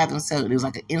would grab themselves. It was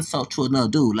like an insult to another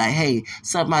dude. Like, hey,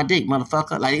 suck my dick,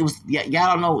 motherfucker. Like, it was, y'all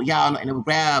don't know, and they would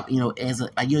grab, as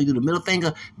like, you do the middle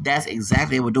finger. That's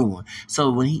exactly what they were doing. So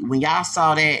when y'all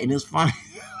saw that, and it was funny,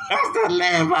 I started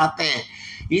laughing about that.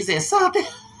 He said, something.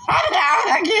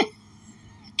 I get.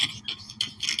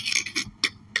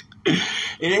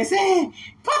 And they said,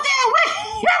 put that away.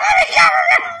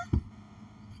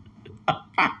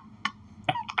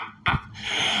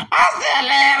 I still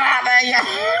laugh out there.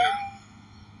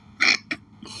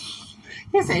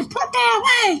 He said, put that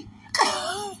away.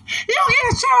 You don't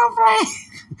get a show flag.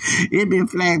 It been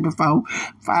flagged before.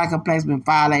 Fire Complex been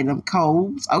violating them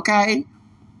codes, okay?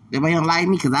 Everybody don't like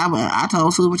me because I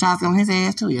told Super Charles on his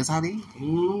ass too. Yes, I did.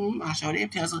 I showed him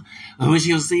Tesla. Which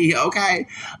you'll see, okay?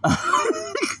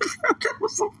 That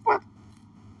was so funny.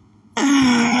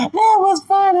 That was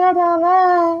funny. I'm not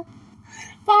lying.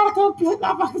 Fire Complex.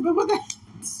 I'm not remember that.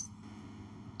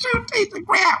 True Teacher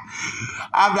crap.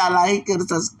 I'm not like he could have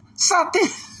said something.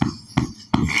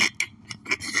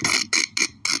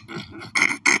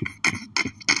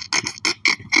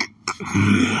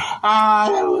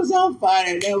 That was so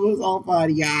funny. That was so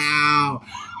funny, y'all.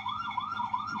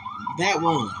 That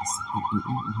was.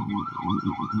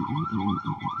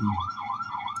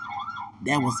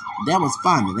 That was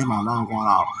funny. That's my alarm going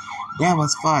off. That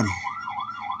was funny.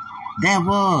 That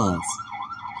was.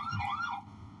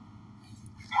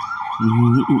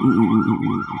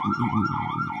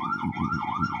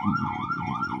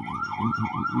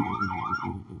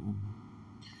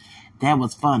 That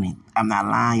was funny. I'm not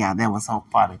lying, y'all. That was so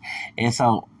funny. And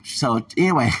so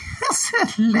anyway, I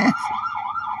said left.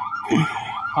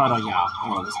 Hold on, y'all.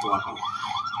 Hold on, let's go on.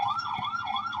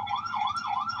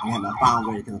 I had my phone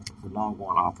ready because the alarm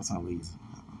going off for some reason.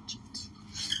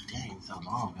 Dang, so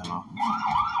long, y'all.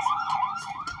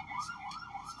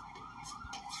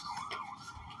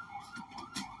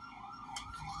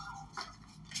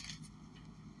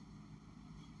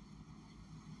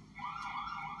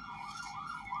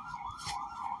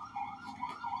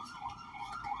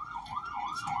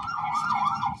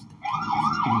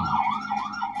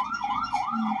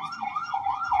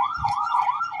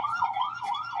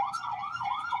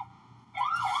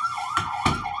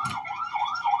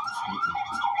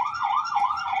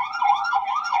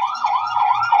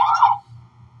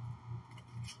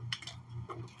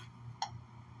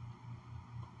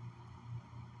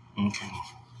 Okay.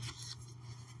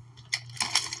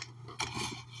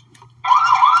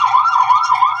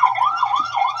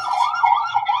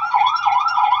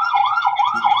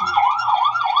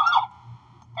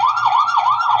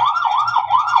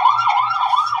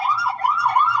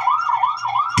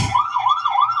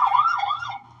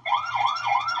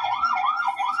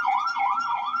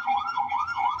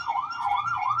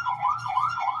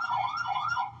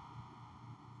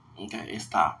 Okay, it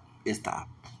stopped. It stopped.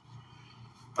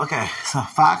 Okay, so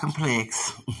fire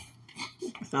complex.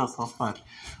 That was so funny.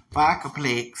 Fire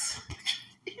complex.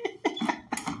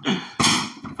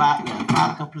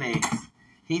 Fire complex.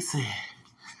 He said,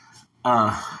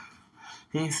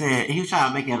 he was trying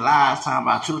to make it lies talking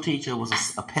about true teacher was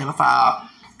a pedophile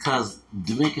because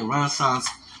Dominican Renaissance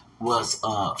was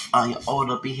old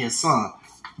to be his son.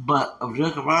 But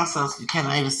Dominican Renaissance, you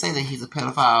cannot even say that he's a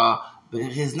pedophile, but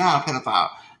he's not a pedophile.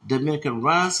 Dominican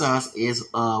Renaissance is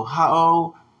how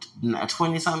old?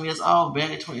 20 something years old,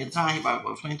 barely 20 at the time. He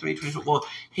about 23, 24.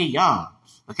 He young.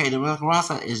 Okay, the Dominican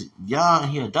Renaissance is young.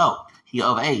 He adult. He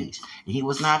of age. And he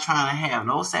was not trying to have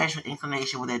no sexual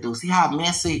inclination with that dude. See how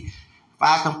messy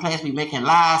fire complex be making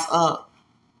lies up?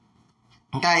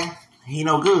 Okay, he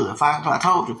no good. Fire complex, I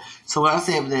told you. So when I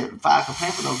said that fire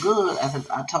complex was no good,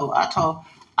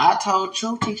 I told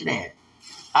True Teacher that.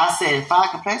 I said fire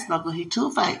complex no good. He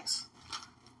two-faced.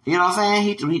 You know what I'm saying?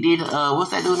 He did what's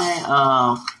that dude name?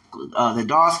 The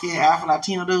dark skinned Afro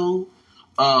Latino dude.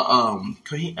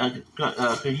 Corriente,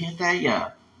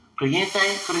 yeah. Corriente.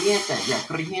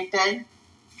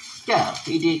 Yeah,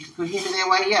 he did Corriente that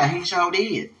way, yeah, he sure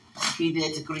did. He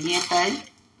did to Corriente.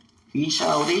 He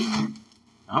sure did.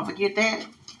 Don't forget that.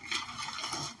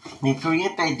 And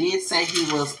Corriente did say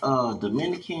he was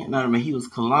Dominican, no, I mean he was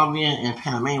Colombian and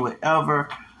Panamanian, whatever.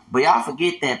 But y'all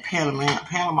forget that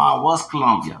Panama was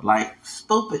Colombia. Like,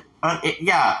 stupid.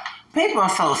 Yeah, people are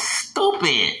so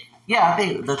stupid. Yeah, I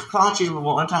think the countries were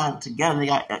one time together, they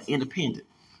got independent.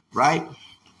 Right?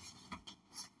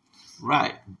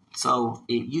 Right. So,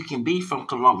 you can be from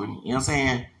Colombia, you know what I'm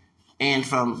saying? And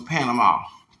from Panama.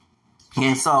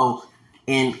 And so,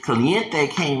 and Caliente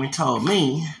came and told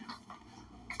me,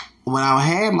 when I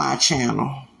had my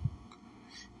channel,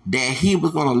 that he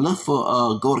was going to look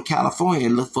for, go to California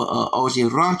and look for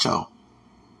OJ Rancho.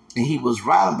 And he was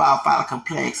right about Fire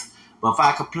Complex. But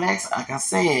Fire Complex, like I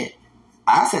said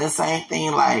the same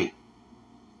thing, like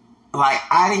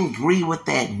I didn't agree with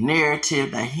that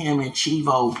narrative that him and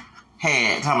Chivo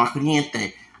had, talking about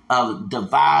Corriente, of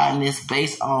dividing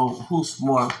based on who's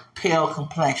more pale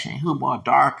complexion, who more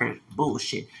darker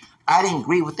bullshit. I didn't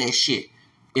agree with that shit.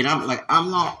 And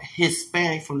I'm not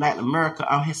Hispanic from Latin America.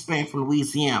 I'm Hispanic from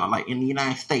Louisiana, like in the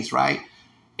United States, right?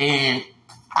 And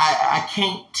I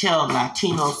can't tell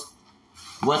Latinos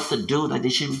what to do that they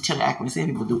shouldn't be telling African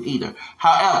people to do either.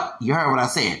 However, you heard what I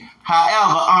said.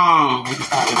 However, we can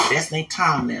start investing their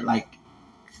time there, like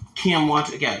Kim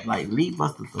wants to get, like, leave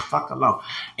us the fuck alone.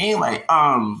 Anyway,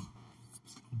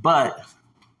 but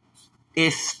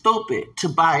it's stupid to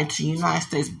buy into United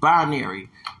States binary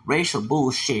racial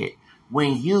bullshit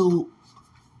when you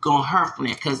gonna hurt from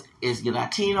that, because it's your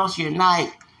Latinos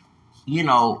unite, you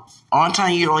know, on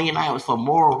time you don't unite was for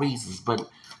moral reasons, but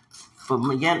for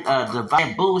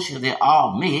the bullshit, they're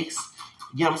all mixed.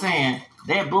 You know what I'm saying?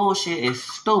 That bullshit is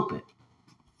stupid.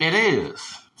 It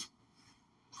is.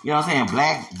 You know what I'm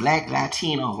saying? Black,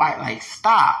 Latino, white, like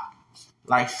stop.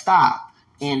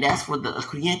 And that's what the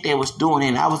Corriente was doing,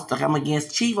 and I was like, I'm against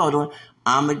Chivo doing.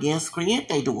 I'm against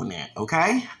Corriente doing that.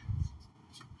 Okay.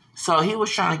 So he was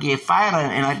trying to get fired,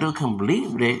 and I do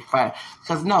believe that.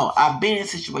 Because no, I've been in a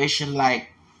situation like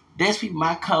there's people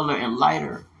my color and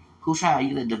lighter who try to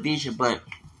use a division, but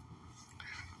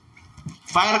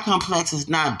Fighter Complex is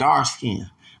not dark skin.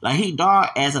 Like he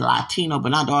dark as a Latino, but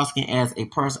not dark skin as a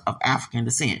person of African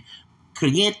descent.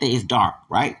 Creyente is dark,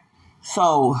 right?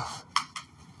 So,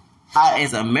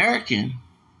 as an American,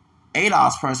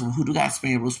 ADOS person who do got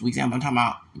Spanish roots, for example, I'm talking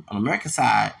about on the American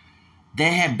side,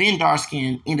 there have been dark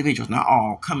skinned individuals, not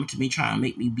all, coming to me trying to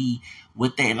make me be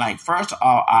with that. Like, first of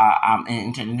all,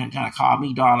 I'm trying to call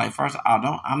me dark. Like, first of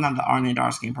all, I'm not the ordinary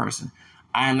dark skinned person.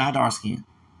 I am not dark skinned.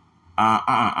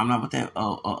 I'm not with that.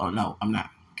 No, I'm not.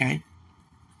 Okay.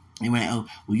 Anyway, well,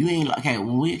 you ain't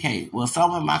okay. Well,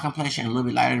 some of my complexion a little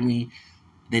bit lighter than me.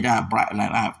 They not bright,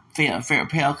 like fair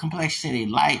pale complexion. They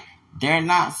light. They're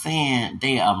not saying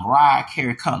they are Mariah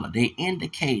Carey color. They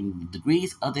indicating the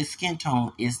degrees of their skin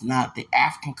tone is not the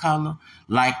African color,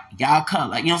 like y'all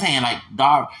color. Like, you know what I'm saying? Like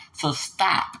dark. So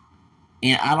stop.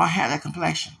 And I don't have that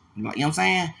complexion. Like, you know what I'm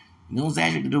saying? You don't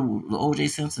exaggerate to do the O.J.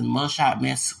 Simpson mugshot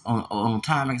mess on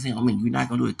Time Magazine. I mean, you're not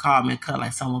gonna do a carbon cut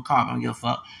like someone called. I don't give a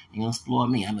fuck. You're gonna explore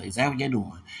me. I know exactly what you're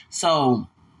doing. So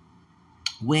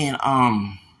when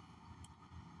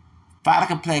Fighter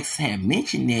Complex had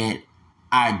mentioned that,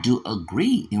 I do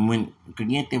agree. And when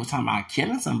Creyente was talking about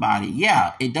killing somebody,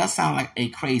 yeah, it does sound like a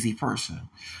crazy person.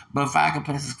 But Fighter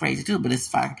Complex is crazy too, but it's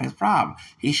Fighter Complex problem.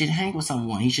 He should hang with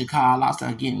someone. He should call out,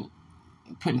 start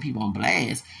putting people on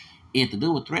blast. If to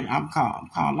do with threat, I'm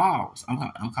calling laws.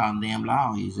 I'm calling damn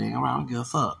laws. He's saying, all right, I don't give a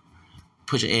fuck.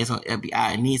 Put your ass on FBI.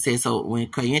 And he said, so when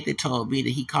Creyente told me that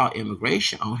he called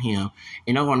immigration on him,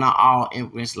 and no, not all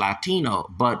immigrants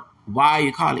Latino, but why are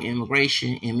you calling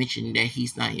immigration and mentioning that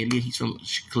he's not illegal? He's from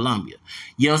Colombia.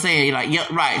 You know what I'm saying? Like,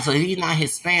 yeah, right. So if he's not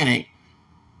Hispanic,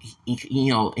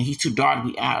 you know, and he's too dark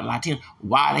to be out Latino,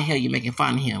 why the hell are you making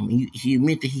fun of him? He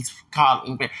admit that he's called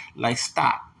immigration. Like,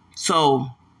 stop. So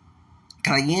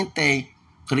Creyente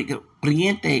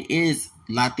is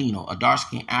Latino, a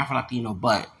dark-skinned Afro-Latino,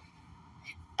 but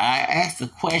I asked the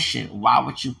question, why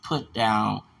would you put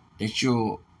down that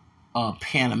you're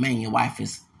Panamanian, your wife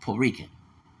is Puerto Rican?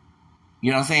 You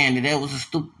know what I'm saying? That was a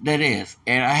stupid, that is.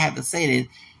 And I have to say that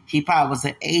he probably was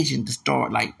an agent to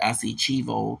start, like I see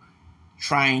Chivo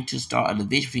trying to start a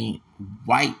division between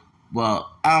white.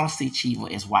 Well, I don't see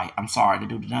Chivo as white. I'm sorry, the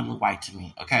dude did not look white to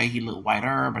me. Okay, he looked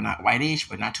whiter, but not whitish,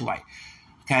 but not too white.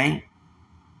 Okay,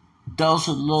 those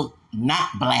who look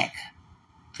not black,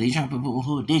 so you're trying to put people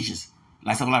who are digits,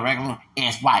 like something like regular,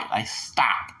 as white. Like,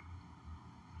 stop.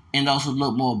 And those who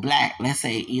look more black, let's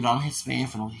say, you know, Hispanic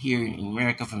from here in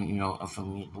America, from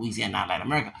Louisiana, not Latin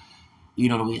America. You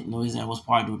know, Louisiana was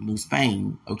part of New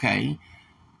Spain. Okay,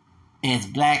 as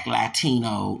black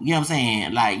Latino, you know what I'm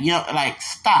saying? Like, you know, like,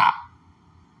 stop.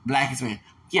 Black Hispanic,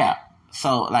 yeah.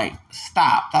 So, like,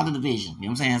 stop the division. You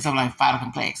know what I'm saying? Something like Fighter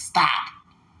Complex, stop.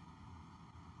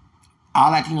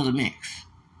 All Latinos are mixed.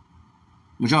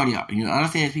 Majority are. You know, I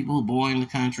understand people who born in the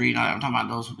country. You know, I'm talking about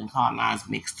those who've been colonized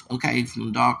mixed. Okay,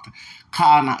 from dark to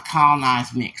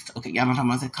colonized mixed. Okay, y'all know what I'm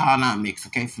talking about? Colonized mixed.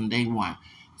 Okay, from day one.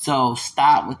 So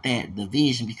stop with that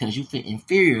division because you feel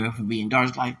inferior for being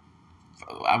dark. Like,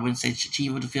 I wouldn't say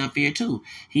Chivo to feel fear too.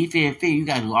 He feel fear. You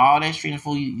gotta do all that shit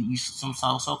before you some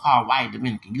so-called white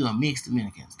Dominican. You a mixed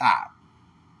Dominican. Stop.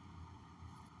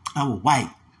 I was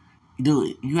white.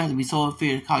 Dude, you have to be so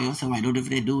afraid to call yourself white. Don't if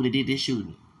they do, they did this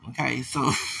shooting. Okay,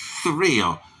 so for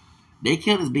real, they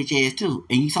killed his bitch ass too.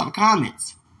 And you saw the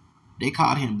comments. They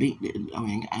called him I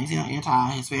mean, I ain't seen an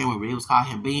anti-Hispanic word, but it was called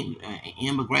him being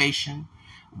immigration.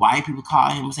 White people call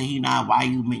him and say he not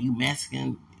white. You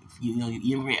Mexican. You know,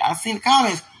 you immigrant. I seen the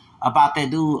comments about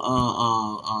that dude,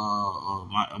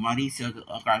 Mauricio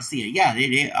Garcia. Yeah,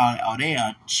 they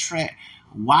are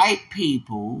white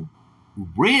people.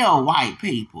 Real white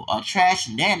people are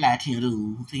trashing that Latino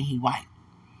dude who think he white.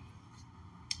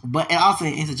 But it also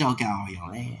it's a joke, y'all.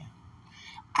 Man.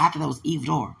 I thought that was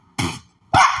Vigour.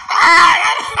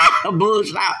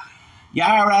 Bullshit out. Y'all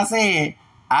heard what I said?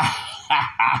 I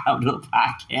do a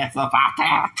podcast about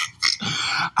that.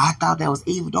 I thought that was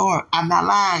Vigour. I'm not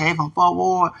lying. They're from Fort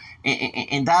Ward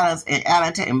and Dallas and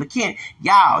Atlanta and McKinney.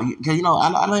 Y'all, because you know,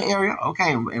 I know the area.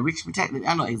 Okay, and Rich Protected.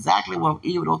 I know exactly where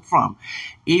Vigour's from.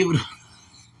 Vigour.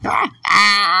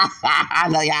 I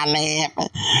know y'all laughing.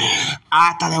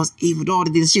 I thought that was Vigour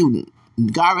that did the shooting.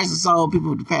 God rest his soul.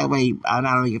 People the pass away. I'm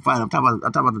not making fun. I'm talking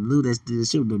about the dude that did the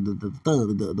shooting, the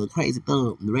thug, the crazy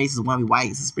thug, the racist, wannabe white,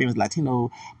 experienced Latino,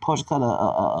 Portia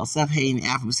color, self-hating,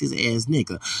 Afro-Caesar ass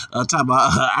nigga. Talking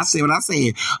about. I said what I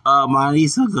said.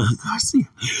 Mauricio Garcia.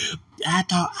 I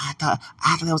thought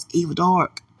that was Vigour.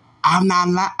 I'm not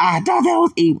lying. I thought that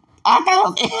was Vigour. I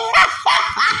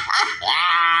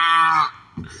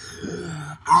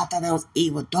thought that was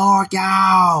Vigour,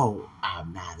 y'all.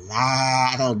 I'm not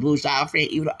lying. I thought Blue Shot Friend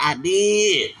Vigour. I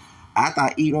did. I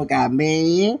thought Edo got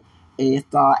mad and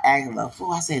started acting a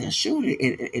fool. I said, the shooter,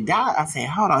 it died. I said,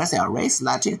 hold on. I said, a racist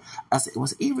Latino. I said,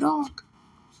 was it Evil Dog?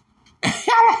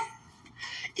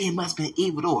 It must be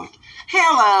Evil Dog.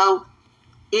 Hello.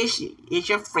 It's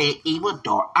your friend Evil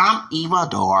Dog. I'm Evil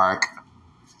Dog.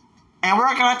 And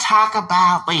we're going to talk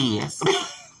about this.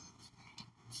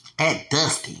 At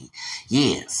Dusty.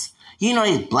 Yes. You know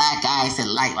these black guys that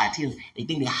like Latinos, they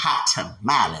think they're hot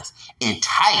tamales and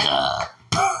tiger.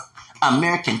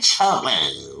 American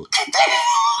cholo.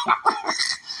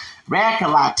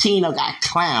 Radical Latino got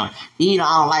clown. You know,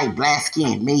 I don't like black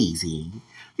skin Maisie.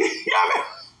 You know what I mean?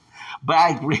 But I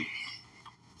agree.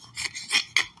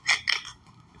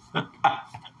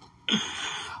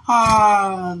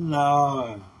 Oh,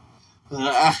 no.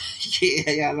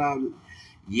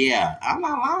 Yeah, I'm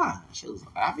not lying.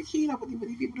 I be keeping up with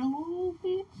these people.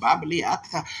 But I believe, I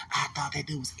thought that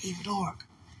dude was Evil Dog.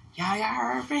 Y'all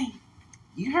heard me?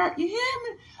 You hear me?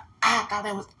 I thought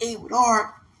that was Evil Dog.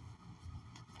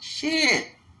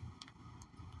 Shit.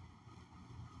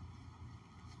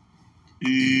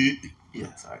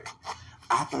 Yeah, sorry.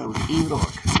 I thought it was Evil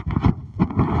Dog.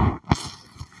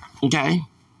 Okay.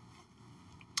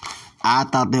 I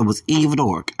thought that was Evil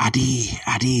Dog. I did.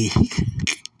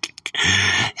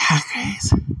 How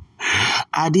crazy.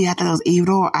 I thought it was Evil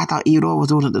Dog. I thought Evil Dog was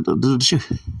doing the shoot.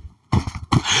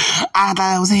 I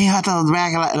thought it was him. I thought it was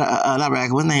not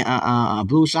Ragga, what's his name?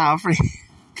 Blue Shaw Free.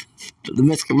 The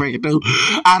Mexican American dude.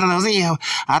 I thought it was him.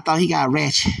 I thought he got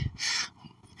ratchet.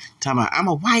 Talking about, I'm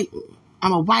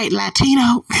a white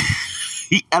Latino.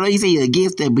 I know he say he's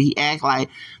against that, but he act like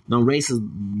them racist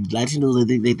Latinos,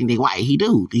 they think they white. He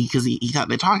do. Because he thought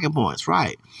they're talking points,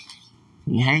 right?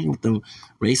 You hang with them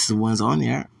racist ones on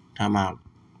there. Talking about,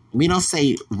 we don't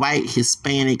say white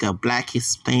Hispanic or black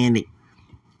Hispanic.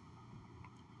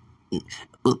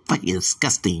 Fucking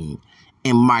disgusting.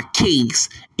 And Marquise,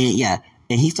 and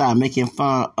he started making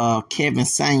fun of Kevin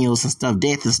Samuels and stuff,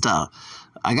 death and stuff.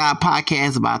 I got a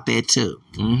podcast about that too.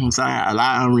 So I got a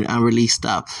lot of unreleased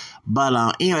stuff. But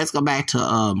anyway, let's go back to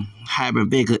Hybrid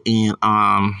Vigour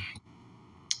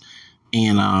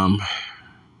and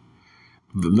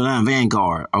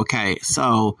Vanguard. Okay,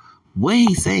 so what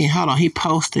he's saying? Hold on, he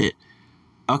posted.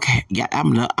 Okay, yeah,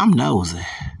 I'm nosy.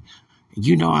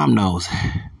 You know I'm nosy.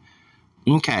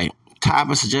 Okay, type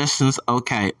of suggestions.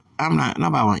 Okay, I'm not.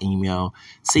 Nobody want email.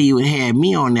 See, you had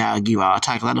me on there. I'll give you all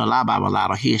talk. I know a lot about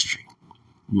mulatto history.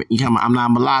 You talking about I'm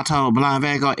not mulatto, blind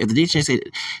Vanguard. If the dictionary said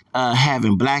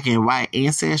having black and white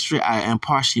ancestry, I am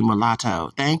partially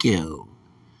mulatto. Thank you.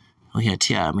 Oh, he'll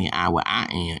tell me what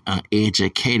I am,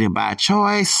 uneducated by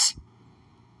choice.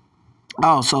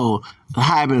 Oh, so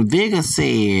Hybrid Vigour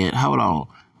said, hold on.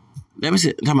 Let me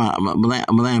see. Talking about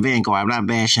Mulatto Vanguard. I'm not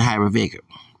bashing Hybrid Vigour.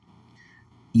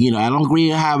 You know, I don't agree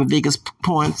with Hybrid Vigour's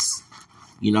points.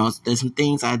 You know, there's some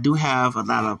things I do have a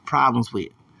lot of problems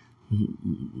with.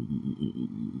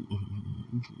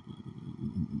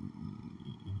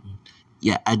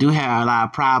 Yeah, I do have a lot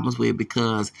of problems with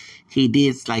because he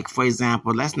did, like, for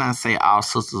example, let's not say all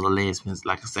sisters are lesbians.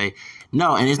 Like I say,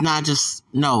 no, and it's not just,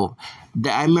 no.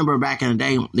 I remember back in the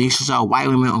day, they used to show white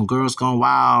women on Girls Gone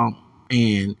Wild,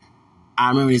 and I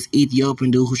remember this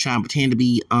Ethiopian dude who's trying to pretend to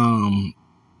be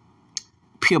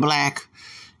pure black.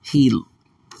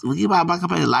 Was he about black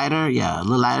company lighter? Yeah, a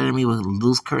little lighter than me with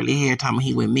loose curly hair, talking about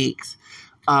he would mix.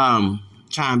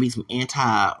 Trying to be some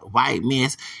anti-white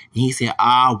mess. And he said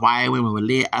all white women were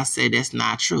lit. I said that's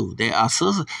not true. There are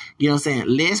sisters, you know what I'm saying,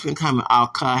 lesbian coming all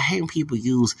color. I hate when people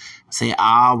say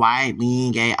all white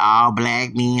mean gay, all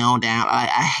black mean on down. I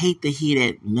hate to hear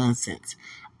that nonsense.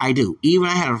 I do. Even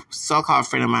I had a so-called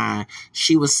friend of mine,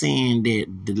 she was saying that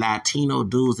the Latino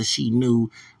dudes that she knew,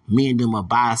 me and them are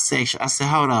bisexual. I said,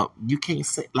 hold up, you can't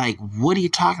say, like, what are you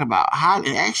talking about? How, it's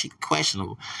actually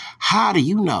questionable. How do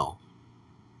you know?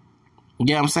 You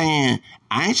know what I'm saying?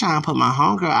 I ain't trying to put my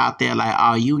homegirl out there like,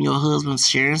 are you and your husband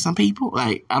sharing some people?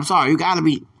 Like, I'm sorry, you gotta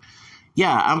be,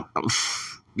 I'm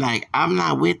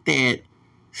not with that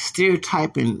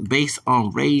stereotyping based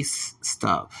on race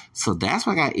stuff. So that's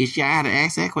why I got issue. I had to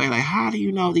ask that question, like, how do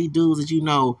you know these dudes that you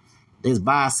know that's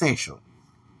bisexual?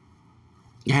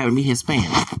 You having me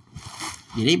Hispanic.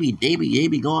 Yeah, they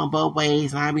be going both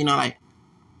ways, and I be like,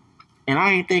 and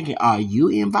I ain't thinking, are you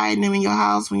inviting them in your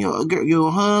house when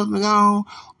your husband gone?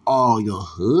 Or your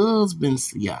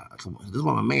husband's, come on, this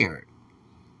woman married.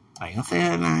 I ain't gonna say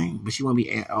her name, but she wanna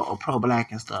be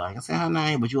pro-black and stuff. I ain't gonna say her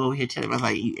name, but you over here telling me,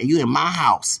 like, you in my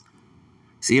house.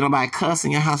 See, nobody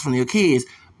cussing your house from your kids,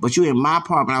 but you in my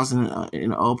apartment, I was in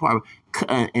the old apartment,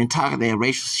 and talking that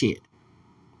racial shit.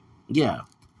 Yeah.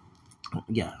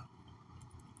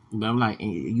 But I'm like,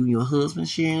 you and your husband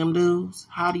sharing them dudes?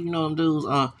 How do you know them dudes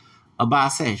are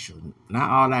bisexual? Not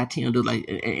all Latino dudes. Like,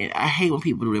 and I hate when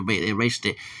people do that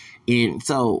racial. And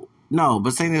so, no,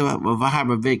 but saying that with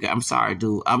hybrid vigor, I'm sorry,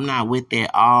 dude. I'm not with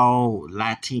that. All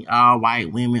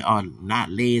white women are not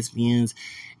lesbians,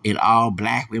 and all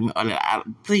black women are.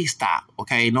 Please stop,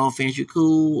 okay? No offense, you're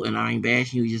cool, and I ain't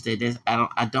bashing you. Just that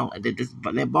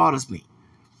that bothers me.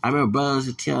 I remember brothers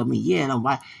would tell me, yeah, them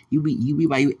white,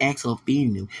 why you act so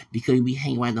feminine because you be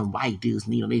hanging with them white dudes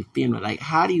and they feminine. Like,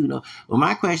 how do you know? Well,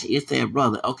 my question is to that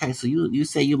brother, okay, so you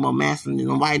say you're more masculine than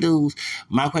them white dudes.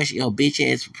 My question, your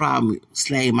bitch ass problem,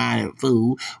 slave minded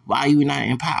fool, why you not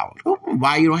empowered?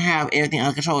 Why you don't have everything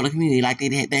under control of the community like they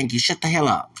did? Thank you. Shut the hell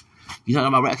up. You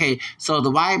talking about, okay, so the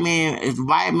white man, if the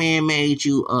white man made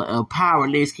you a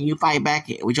powerless, can you fight back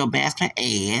with your masculine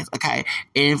ass, okay,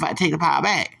 and if I take the power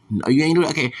back? No, you ain't do it,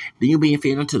 okay, then you being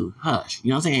feeling too. Hush. You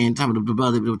know what I'm saying? Talking about the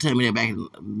brother would tell me that back a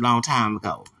long time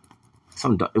ago.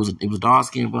 It was dark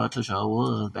skinned brother too, sure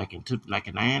was back in like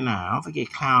in '99. I don't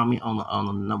forget clown me on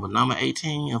the number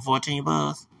 18 or 14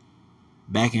 bus.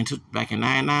 Back in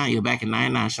 '99, you're back in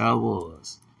 '99, sure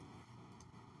was.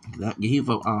 You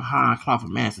from high cloth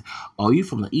from Madison. Oh, you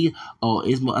from the east? Oh,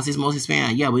 it's most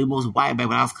Hispanic. Yeah, but it's most white back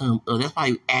when I was coming. That's why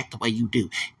you act the way you do.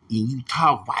 And you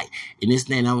talk white. And this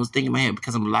and that, and I was thinking in my head,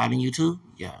 because I'm lying to you too?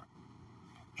 Yeah.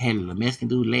 Had a Mexican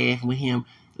dude laughing with him,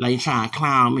 like trying to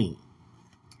clown me.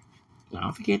 I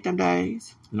don't forget them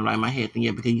days. You know, like my head thing,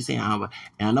 yeah, because you saying, and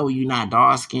I know you're not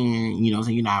dark skinned, you know what I'm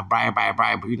saying? You're not bright,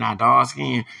 but you're not dark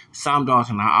skinned. Some dark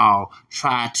skinned all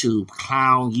try to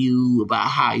clown you about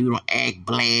how you don't act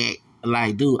black.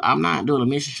 Like, dude, I'm not doing a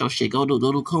mission show shit. Go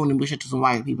do coon and bullshit to some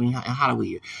white people in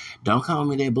Hollywood. Don't come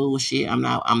with that bullshit. I'm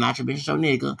not your mission show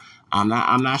nigga. I'm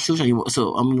not shooting you.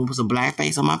 So I'm gonna put some black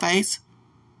face on my face.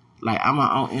 Like, I'm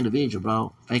my own individual,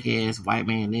 bro. Fake ass white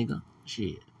man nigga.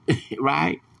 Shit.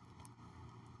 Right?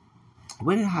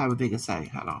 What did Howard Bigger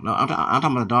say? Hold on. No, I'm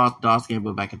talking about the dog skin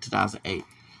book back in 2008.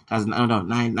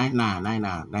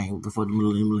 99, before the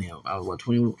millennium. I was,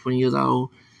 20 years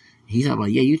old? He's talking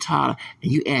about, yeah, you taller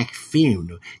and you act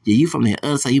feminine. Yeah, you from the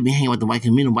other side. You been hanging with the white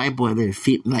community. White boy that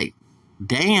fit, like,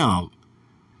 damn.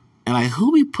 And, like,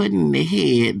 who be putting in their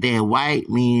head that white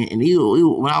men, and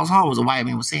when I was home, was a white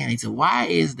man was saying, he said, why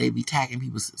is they be attacking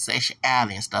people's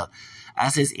sexuality and stuff? I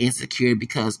said it's insecure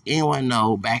because anyone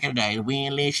know back in the day, the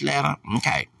Win Lynch letter?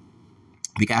 Okay.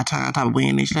 We got time to talk about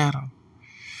Win Lynch letter?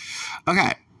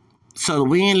 Okay. So the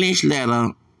Win Lynch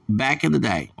letter back in the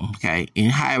day, okay,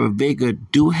 and however Vigour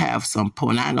do have some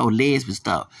point. I know lesbian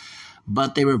stuff,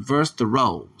 but they reverse the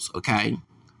roles, okay?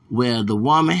 Where the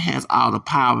woman has all the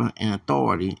power and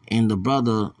authority and the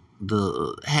brother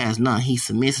has none. He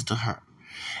submits to her.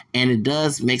 And it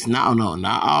does makes not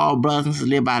all brothers and sisters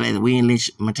live by that William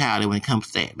Lynch mentality when it comes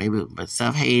to that. Maybe but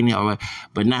self-hating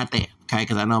but not that. Okay,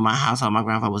 because I know my household, my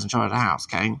grandfather was in charge of the house.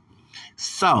 Okay,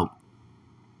 so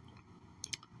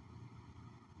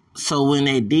when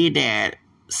they did that,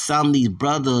 some of these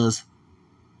brothers,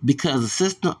 because the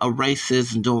system of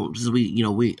racism,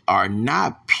 we are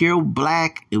not pure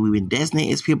black, and we've been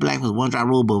designated as pure black with one drop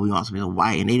rule, but we also be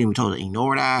white, and they didn't be told to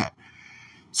ignore that.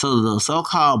 So the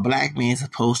so-called black man is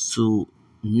supposed to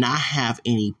not have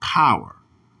any power,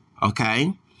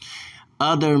 okay?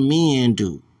 Other men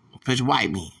do, especially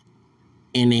white men,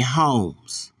 in their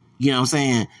homes. You know what I'm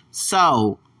saying?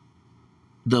 So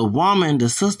the woman, the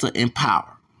sister in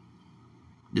power.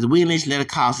 The William Lynch letter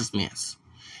cause this mess.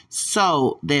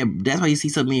 So that's why you see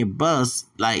so many brothers,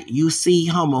 like you see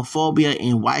homophobia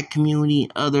in white community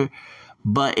and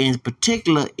but in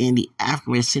particular in the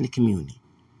African-American community.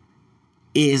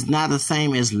 Is not the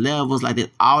same as levels like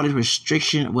that. All this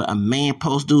restriction what a man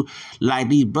supposed to do. Like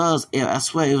these brothers, I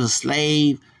swear it was a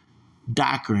slave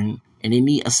doctrine, and they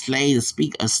need a slave to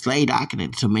speak a slave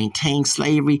doctrine to maintain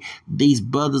slavery. These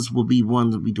brothers will be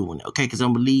ones to be doing it, okay? Because I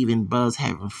don't believe in brothers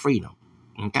having freedom,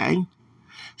 okay?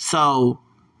 So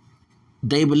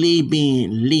they believe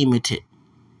being limited,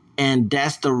 and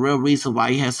that's the real reason why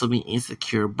you have so many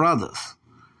insecure brothers.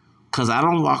 Because I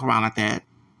don't walk around like that.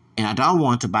 And I don't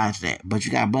want to buy that. But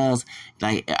you got brothers,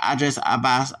 like I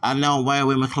don't wear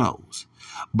women clothes.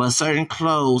 But certain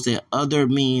clothes that other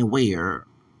men wear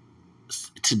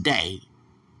today,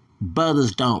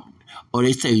 brothers don't. Or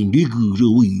they say, niggas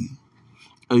do we.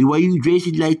 Or why you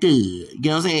dressing like that? You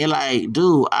know what I'm saying? Like,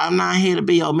 dude, I'm not here to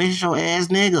be your mission show ass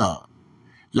nigga.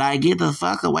 Like, get the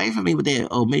fuck away from me with that.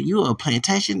 Oh, man, you a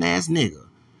plantation ass nigga.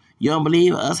 You don't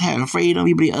believe us having freedom.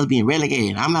 You believe us being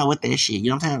relegated. I'm not with that shit.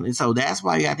 You know what I'm saying? And so that's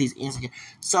why you got these insecure.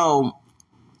 So,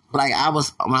 like when I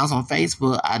was on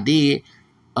Facebook, I did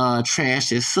trash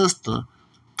his sister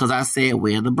because I said,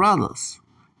 where are the brothers?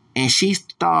 And she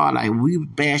started like, we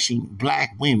bashing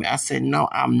black women. I said, no,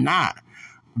 I'm not.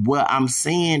 Well, I'm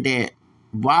saying that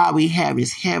while we have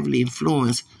this heavily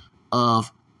influence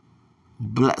of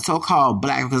so-called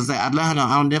black, because I let her know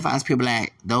I don't identify as pure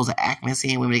black. Those are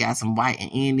African women. They got some white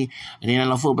and Indian, and then I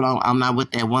know football. I'm not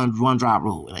with that one drop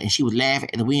rule. And she was laughing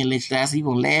at the William Lynch. I said, you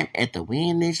gonna laugh at the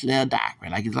William Lynch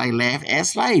doctrine? Like it's like laughing at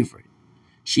slavery.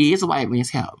 She is a white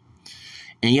man's help.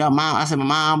 And your mom, I said, my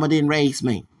mama didn't raise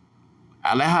me.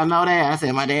 I let her know that. I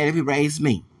said, my daddy raised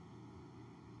me.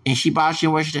 And she bought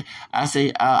you where she. I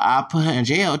said, I put her in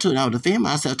jail too. And I would defend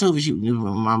myself too. But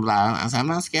my mom lied. I said, I'm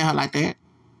not scared of her like that.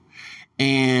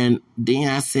 And then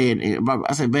I said,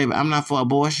 baby, I'm not for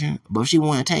abortion, but if she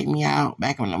wanted to take me out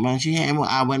back when she had me,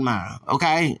 I wouldn't mind.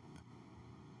 Okay?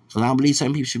 So I don't believe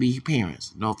certain people should be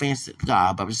parents. No offense to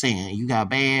God, but I'm just saying, you got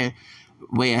bad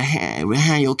way of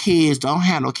handling your kids. Don't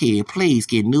have no kid. Please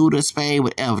get neutered, spayed,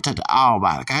 whatever. Touch it all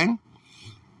about it, okay?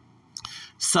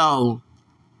 So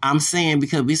I'm saying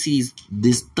because we see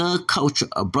this thug culture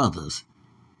of brothers,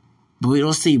 but we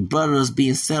don't see brothers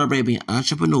being celebrated, being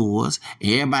entrepreneurs.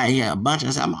 And everybody had a bunch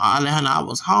of. I let her know I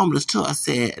was homeless too. I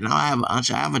said, "No, I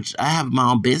have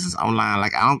my own business online.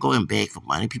 Like I don't go and beg for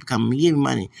money. People come and give me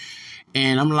money."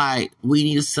 And I'm like, we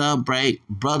need to celebrate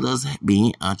brothers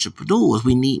being entrepreneurs.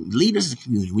 We need leaders in the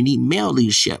community. We need male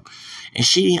leadership. And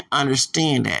she didn't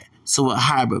understand that. So what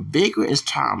Hybrid Vigour is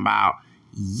talking about,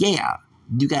 yeah,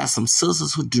 you got some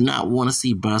sisters who do not want to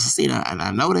see brothers succeed. And I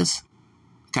know this,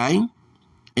 okay?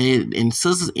 And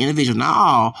sisters, individuals, not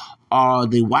all, are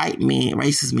the white man,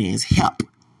 racist man's help.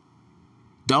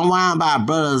 Don't whine about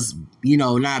brothers,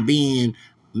 not being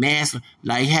masculine,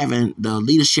 like having the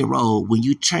leadership role when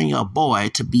you train your boy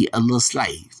to be a little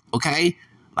slave, okay?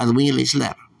 Like the William Lynch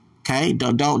letter, okay?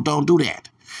 Don't do that.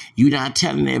 You're not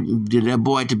telling that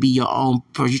boy to be your own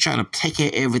person. You're trying to take care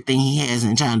of everything he has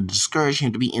and trying to discourage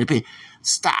him to be independent.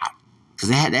 Stop, because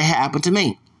that happened to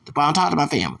me. The problem talked to my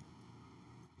family.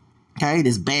 Okay,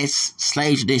 this bad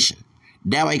slave tradition.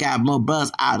 That way, got more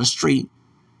brothers out of the street,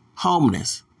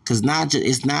 homeless. Because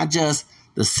it's not just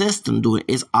the system doing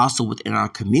it, it's also within our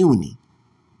community.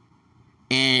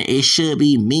 And it should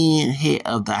be men head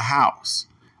of the house.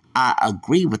 I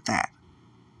agree with that.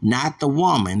 Not the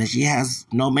woman, that she has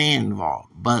no man involved.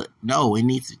 But no,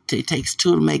 it takes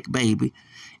two to make a baby.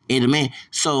 And the man,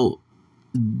 so,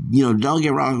 don't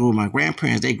get wrong with my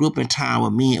grandparents. They grew up in a time where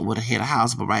men would have had a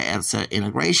house, but right after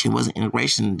integration, wasn't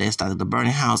integration that started the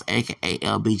burning house, aka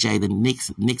LBJ, the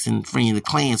Nixon friend, the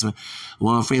Klansman.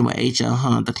 One friend with H.L.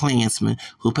 Hunt, the Klansman,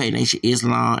 who paid Nation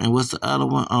Islam, and what's the other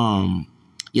one?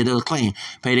 There was Klan.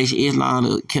 Paid Nation Islam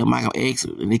to kill Michael X,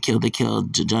 and they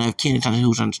killed John F. Kennedy, who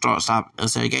was trying to stop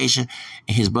segregation,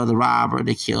 and his brother Robert.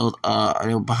 They killed.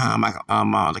 They were behind Michael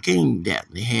Martin Luther King death.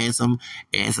 They had some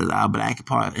black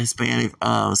part Hispanic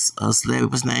celebrity.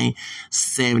 What's his name?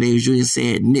 Sammy Davis Jr.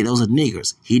 said those are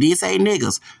niggers. He did say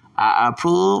niggers. I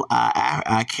approve.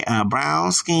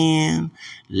 Brown skin,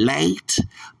 late,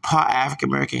 part African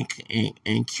American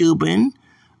and Cuban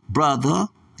brother.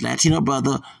 Latino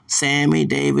brother Sammy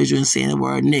Davis Jr. saying the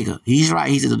word nigger. He's right.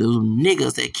 He said there was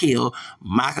niggas that killed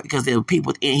Michael because there were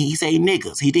people. And he said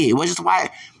niggas. He did. It wasn't just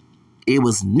white. It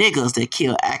was niggas that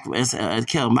killed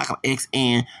Michael X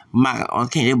and Michael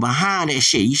King. They were behind that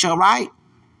shit. You sure right?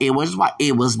 It wasn't white.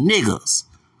 It was niggas.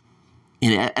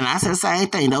 And I said the same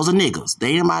thing. Those are niggas.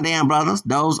 They ain't my damn brothers.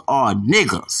 Those are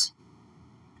niggas.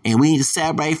 And we need to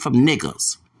separate from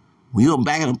niggas. When you go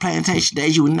back in the plantation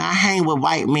days, you would not hang with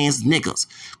white men's niggas.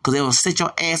 Because they will set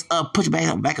your ass up, put your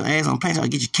back on the ass on the plantation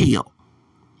and get you killed.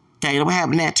 Okay, what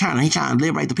happened to that Turner? He trying to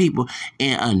liberate the people.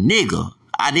 And a nigga,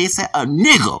 I did say a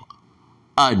nigga,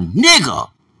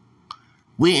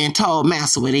 we ain't told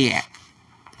master where they at.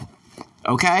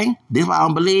 Okay? This is why I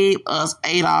don't believe us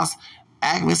ADOS,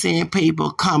 African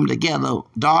people come together,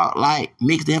 dark, light,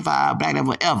 mixed, identified, black,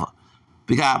 whatever.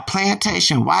 We got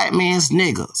plantation, white men's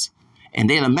niggas. And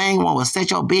then the main one will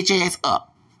set your bitch ass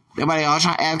up. Everybody all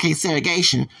trying to advocate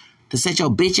segregation to set your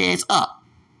bitch ass up.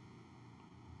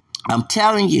 I'm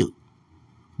telling you,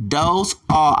 those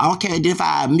are, I don't care if they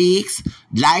identify mixed,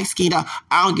 light skinned, I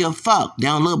don't give a fuck. They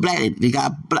don't look black. They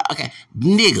got black, okay,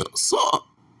 niggas. So,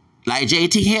 like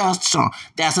JT Hellstrong,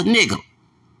 that's a nigga.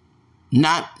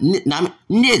 Not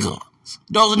nigga.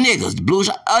 Those are niggas. The blue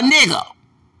shot, a nigga.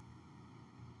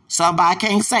 Somebody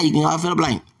can't say, you can go fill the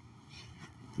blank.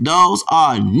 Those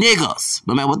are niggas.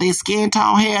 No matter what their skin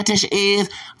tone, hair texture is,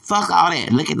 fuck all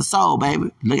that. Look at the soul, baby.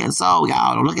 Look at the soul,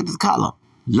 y'all. Don't look at the color.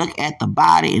 Look at the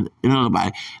body and the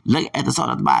body. Look at the soul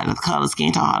of the body, the color,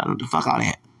 skin tone, fuck all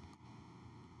that.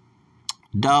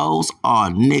 Those are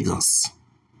niggas.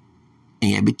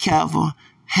 And you be careful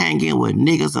hanging with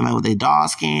niggas, I mean, with their dark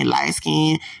skin, light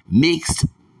skin, mixed.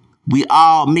 We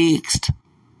all mixed.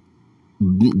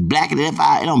 Black and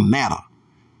identified, it don't matter.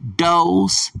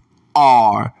 Those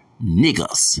are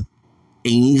niggas.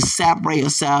 And you need to separate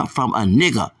yourself from a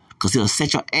nigga, because he'll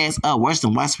set your ass up worse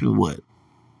than white people would.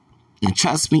 And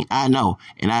trust me, I know.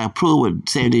 And I approve what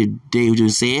Senator David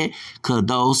just said, because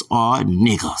those are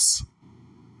niggas.